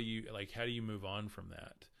 how do you move on from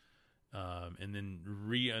that, and then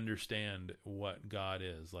re-understand what God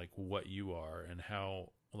is, like what you are, and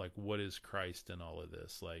how, like, what is Christ in all of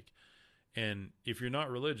this, like. And if you're not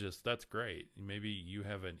religious, that's great. Maybe you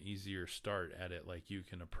have an easier start at it. Like, you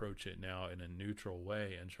can approach it now in a neutral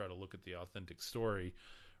way and try to look at the authentic story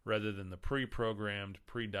rather than the pre-programmed,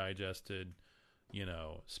 pre-digested,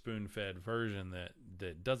 spoon-fed version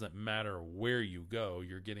that doesn't matter where you go.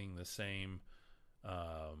 You're getting the same,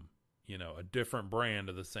 a different brand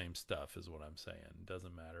of the same stuff is what I'm saying. It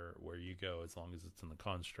doesn't matter where you go as long as it's in the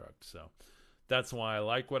construct. So that's why I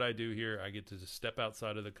like what I do here. I get to just step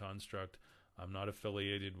outside of the construct. I'm not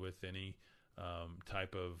affiliated with any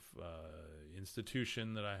type of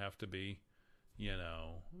institution that I have to be,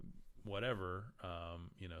 whatever,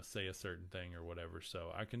 say a certain thing or whatever.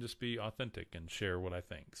 So I can just be authentic and share what I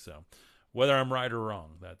think. So whether I'm right or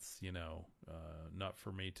wrong, that's, not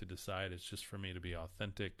for me to decide. It's just for me to be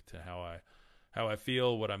authentic to how I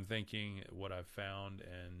feel, what I'm thinking, what I've found,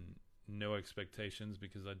 and no expectations,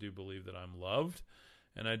 because I do believe that I'm loved,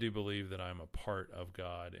 and I do believe that I'm a part of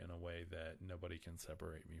God in a way that nobody can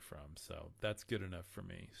separate me from. So that's good enough for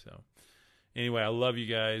me. So anyway, I love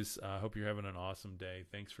you guys. I hope you're having an awesome day.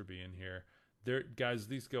 Thanks for being here. Guys,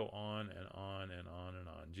 these go on and on and on and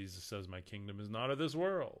on. Jesus says, my kingdom is not of this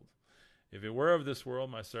world. If it were of this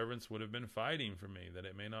world, my servants would have been fighting for me, that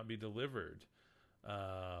it may not be delivered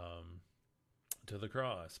to the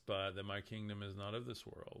cross, but that my kingdom is not of this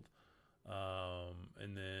world.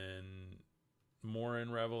 And then more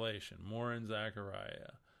in Revelation, more in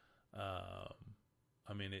Zechariah.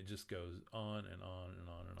 It just goes on and on and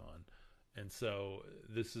on and on. And so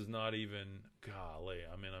this is not even, golly,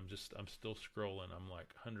 I'm still scrolling. I'm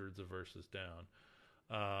like hundreds of verses down.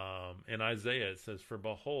 In Isaiah, it says, for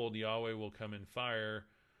behold, Yahweh will come in fire,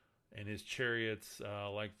 and his chariots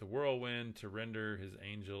like the whirlwind, to render his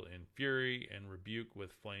angel in fury and rebuke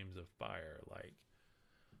with flames of fire. Like,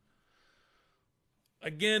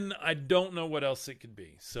 again, I don't know what else it could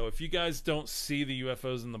be. So if you guys don't see the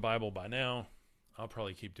UFOs in the Bible by now, I'll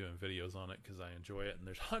probably keep doing videos on it because I enjoy it. And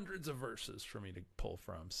there's hundreds of verses for me to pull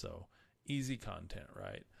from. So easy content,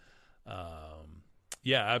 right?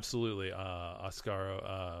 Yeah, absolutely.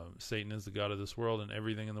 Oscaro, Satan is the God of this world, and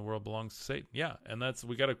everything in the world belongs to Satan. Yeah, and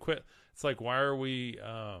we got to quit. It's like, why are we,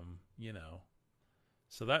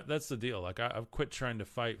 So that's the deal. Like, I've quit trying to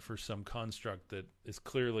fight for some construct that is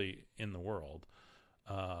clearly in the world.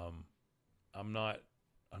 I'm not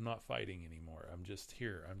fighting anymore. I'm just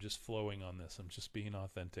here. I'm just flowing on this. I'm just being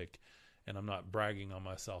authentic, and I'm not bragging on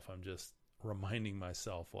myself. I'm just reminding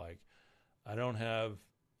myself, like, I don't have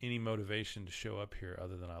any motivation to show up here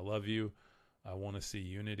other than I love you. I want to see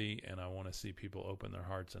unity, and I want to see people open their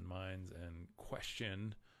hearts and minds and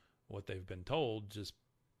question what they've been told, just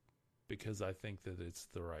because I think that it's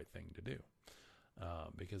the right thing to do,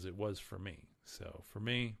 because it was for me. So for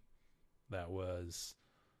me, that was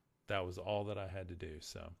all that I had to do.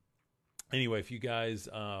 So anyway, if you guys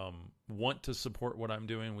want to support what I'm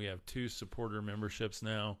doing, we have 2 supporter memberships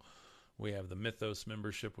now. We have the Mythos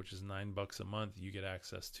membership, which is $9 a month. You get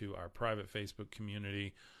access to our private Facebook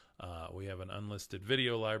community. We have an unlisted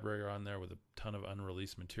video library on there with a ton of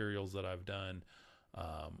unreleased materials that I've done.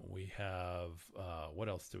 We have, what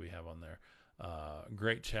else do we have on there?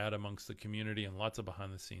 Great chat amongst the community, and lots of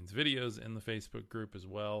behind the scenes videos in the Facebook group as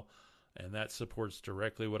well. And that supports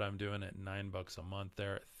directly what I'm doing at $9 a month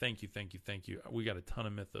there. Thank you, thank you, thank you. We got a ton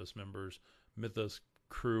of Mythos members. Mythos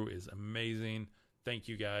crew is amazing. Thank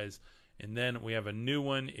you, guys. And then we have a new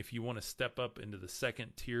one. If you want to step up into the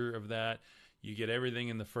second tier of that, you get everything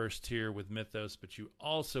in the first tier with Mythos, but you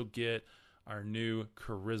also get our new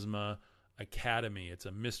Charisma Academy. It's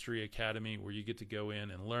a mystery academy where you get to go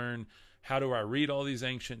in and learn, how do I read all these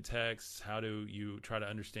ancient texts? How do you try to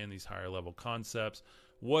understand these higher level concepts?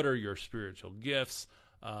 What are your spiritual gifts?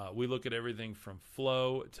 We look at everything from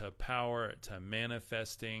flow to power to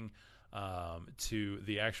manifesting, to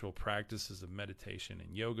the actual practices of meditation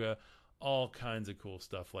and yoga. all kinds of cool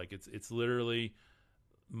stuff. Like it's literally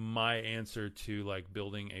my answer to like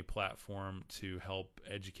building a platform to help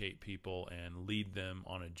educate people and lead them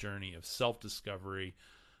on a journey of self-discovery,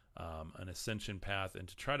 an ascension path, and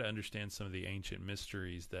to try to understand some of the ancient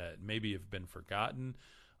mysteries that maybe have been forgotten,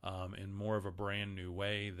 in more of a brand new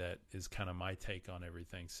way. That is kind of my take on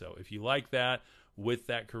everything. So if you like that, with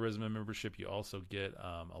that Charisma membership, you also get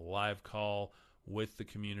a live call with the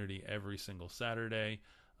community every single Saturday,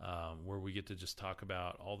 where we get to just talk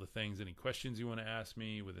about all the things, any questions you want to ask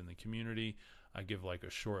me within the community. I give like a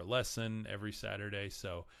short lesson every Saturday,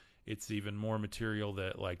 so it's even more material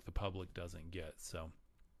that like the public doesn't get. So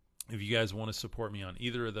if you guys want to support me on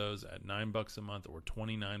either of those at $9 a month or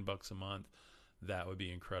 $29 a month, that would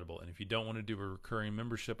be incredible. And if you don't want to do a recurring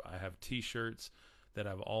membership, I have t-shirts that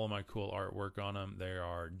have all of my cool artwork on them. They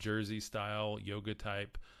are jersey style, yoga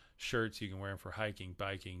type shirts. You can wear them for hiking,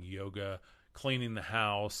 biking, yoga, cleaning the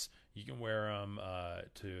house. You can wear them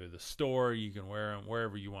to the store. You can wear them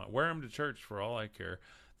wherever you want. Wear them to church for all I care.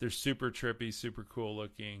 They're super trippy, super cool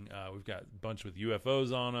looking. We've got a bunch with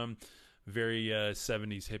UFOs on them. Very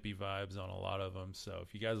 70s hippie vibes on a lot of them. So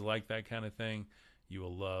if you guys like that kind of thing, you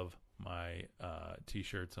will love my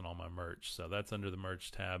t-shirts and all my merch. So that's under the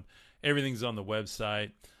merch tab. Everything's on the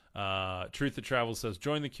website. Truth That Travels says,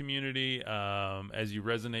 join the community as you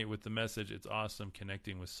resonate with the message. It's awesome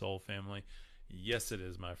connecting with Soul Family. Yes, it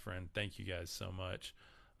is, my friend. Thank you guys so much.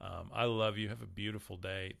 I love you. Have a beautiful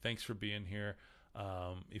day. Thanks for being here.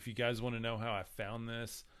 If you guys want to know how I found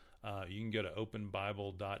this, you can go to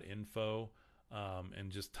openbible.info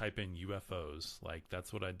and just type in UFOs. Like,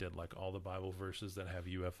 that's what I did. Like, all the Bible verses that have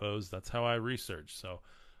UFOs, that's how I researched. So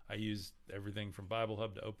I used everything from Bible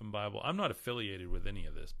Hub to Open Bible. I'm not affiliated with any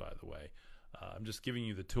of this, by the way. I'm just giving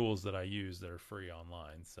you the tools that I use that are free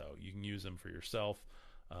online, so you can use them for yourself.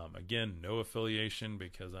 Again, no affiliation,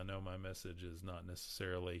 because I know my message is not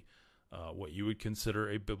necessarily what you would consider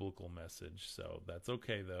a biblical message. So that's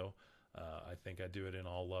okay, though. I think I do it in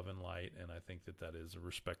all love and light, and I think that that is a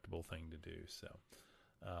respectable thing to do. So,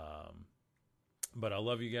 but I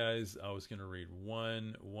love you guys. I was going to read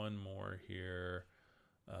one more here.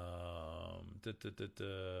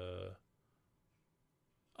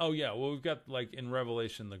 Oh yeah, well, we've got, like, in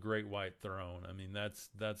Revelation, the Great White Throne. I mean, that's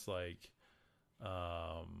like,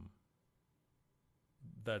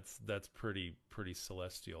 that's pretty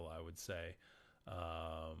celestial, I would say.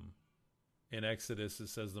 In Exodus, it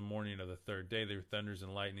says, the morning of the third day, there were thunders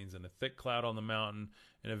and lightnings and a thick cloud on the mountain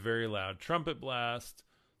and a very loud trumpet blast,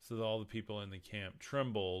 so that all the people in the camp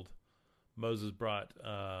trembled. Moses brought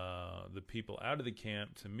the people out of the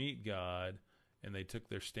camp to meet God, and they took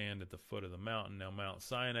their stand at the foot of the mountain. Now Mount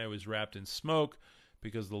Sinai was wrapped in smoke,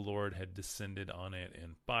 because the Lord had descended on it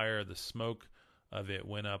in fire. The smoke of it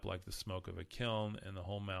went up like the smoke of a kiln, and the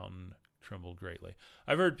whole mountain trembled greatly.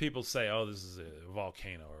 I've heard people say, oh, this is a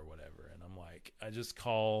volcano or whatever, and I'm like, I just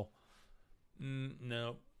call,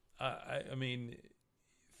 no. I mean,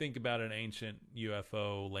 think about an ancient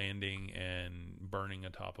UFO landing and burning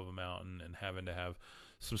atop of a mountain and having to have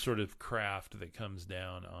some sort of craft that comes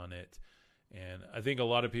down on it. And I think a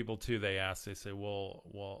lot of people too, they say,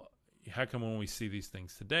 well, how come when we see these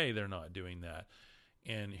things today, they're not doing that?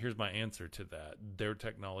 And here's my answer to that. Their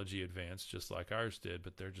technology advanced just like ours did,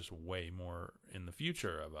 but they're just way more in the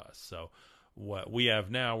future of us. So what we have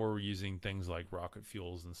now, where we're using things like rocket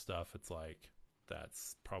fuels and stuff, it's like,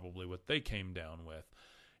 that's probably what they came down with.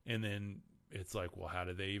 And then it's like, well, how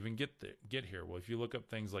did they even get here? Well, if you look up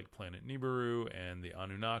things like Planet Nibiru and the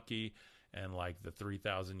Anunnaki, and like the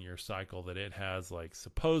 3,000 year cycle that it has, like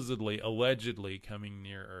supposedly, allegedly coming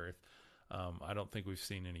near Earth. I don't think we've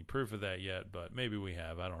seen any proof of that yet, but maybe we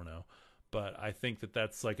have. I don't know. But I think that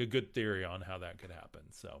that's like a good theory on how that could happen.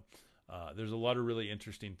 So there's a lot of really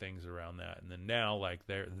interesting things around that. And then now, like,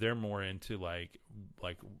 they're more into like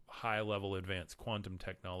high level advanced quantum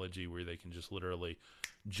technology, where they can just literally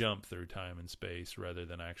jump through time and space rather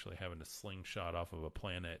than actually having to slingshot off of a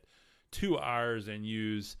planet to ours and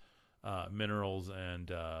use minerals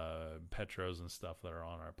and petros and stuff that are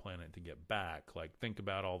on our planet to get back. Like, think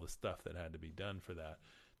about all the stuff that had to be done for that.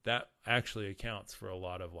 That actually accounts for a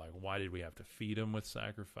lot of, like, why did we have to feed them with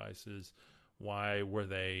sacrifices? Why were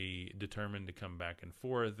they determined to come back and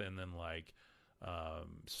forth and then, like,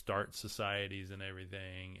 start societies and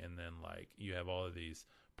everything? And then, like, you have all of these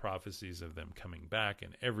prophecies of them coming back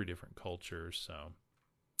in every different culture. So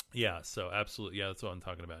yeah, so absolutely, yeah, that's what I'm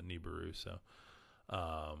talking about, Nibiru. So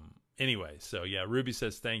anyway, so yeah, Ruby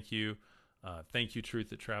says thank you. Thank you, Truth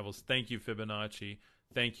That Travels. Thank you, Fibonacci.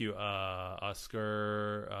 Thank you,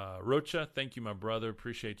 Oscar Rocha. Thank you, my brother.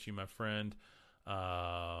 Appreciate you, my friend.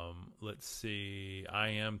 Let's see.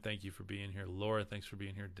 Thank you for being here. Laura, thanks for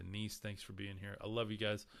being here. Denise, thanks for being here. I love you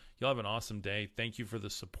guys. Y'all have an awesome day. Thank you for the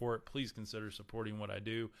support. Please consider supporting what I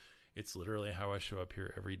do. It's literally how I show up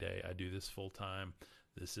here every day. I do this full time.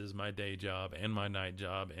 This is my day job and my night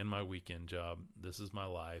job and my weekend job. This is my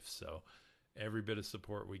life. So every bit of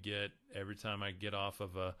support we get, every time I get off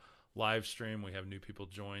of a live stream, we have new people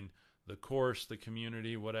join the course, the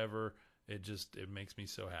community, whatever. It makes me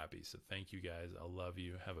so happy. So thank you guys. I love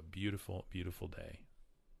you. Have a beautiful, beautiful day.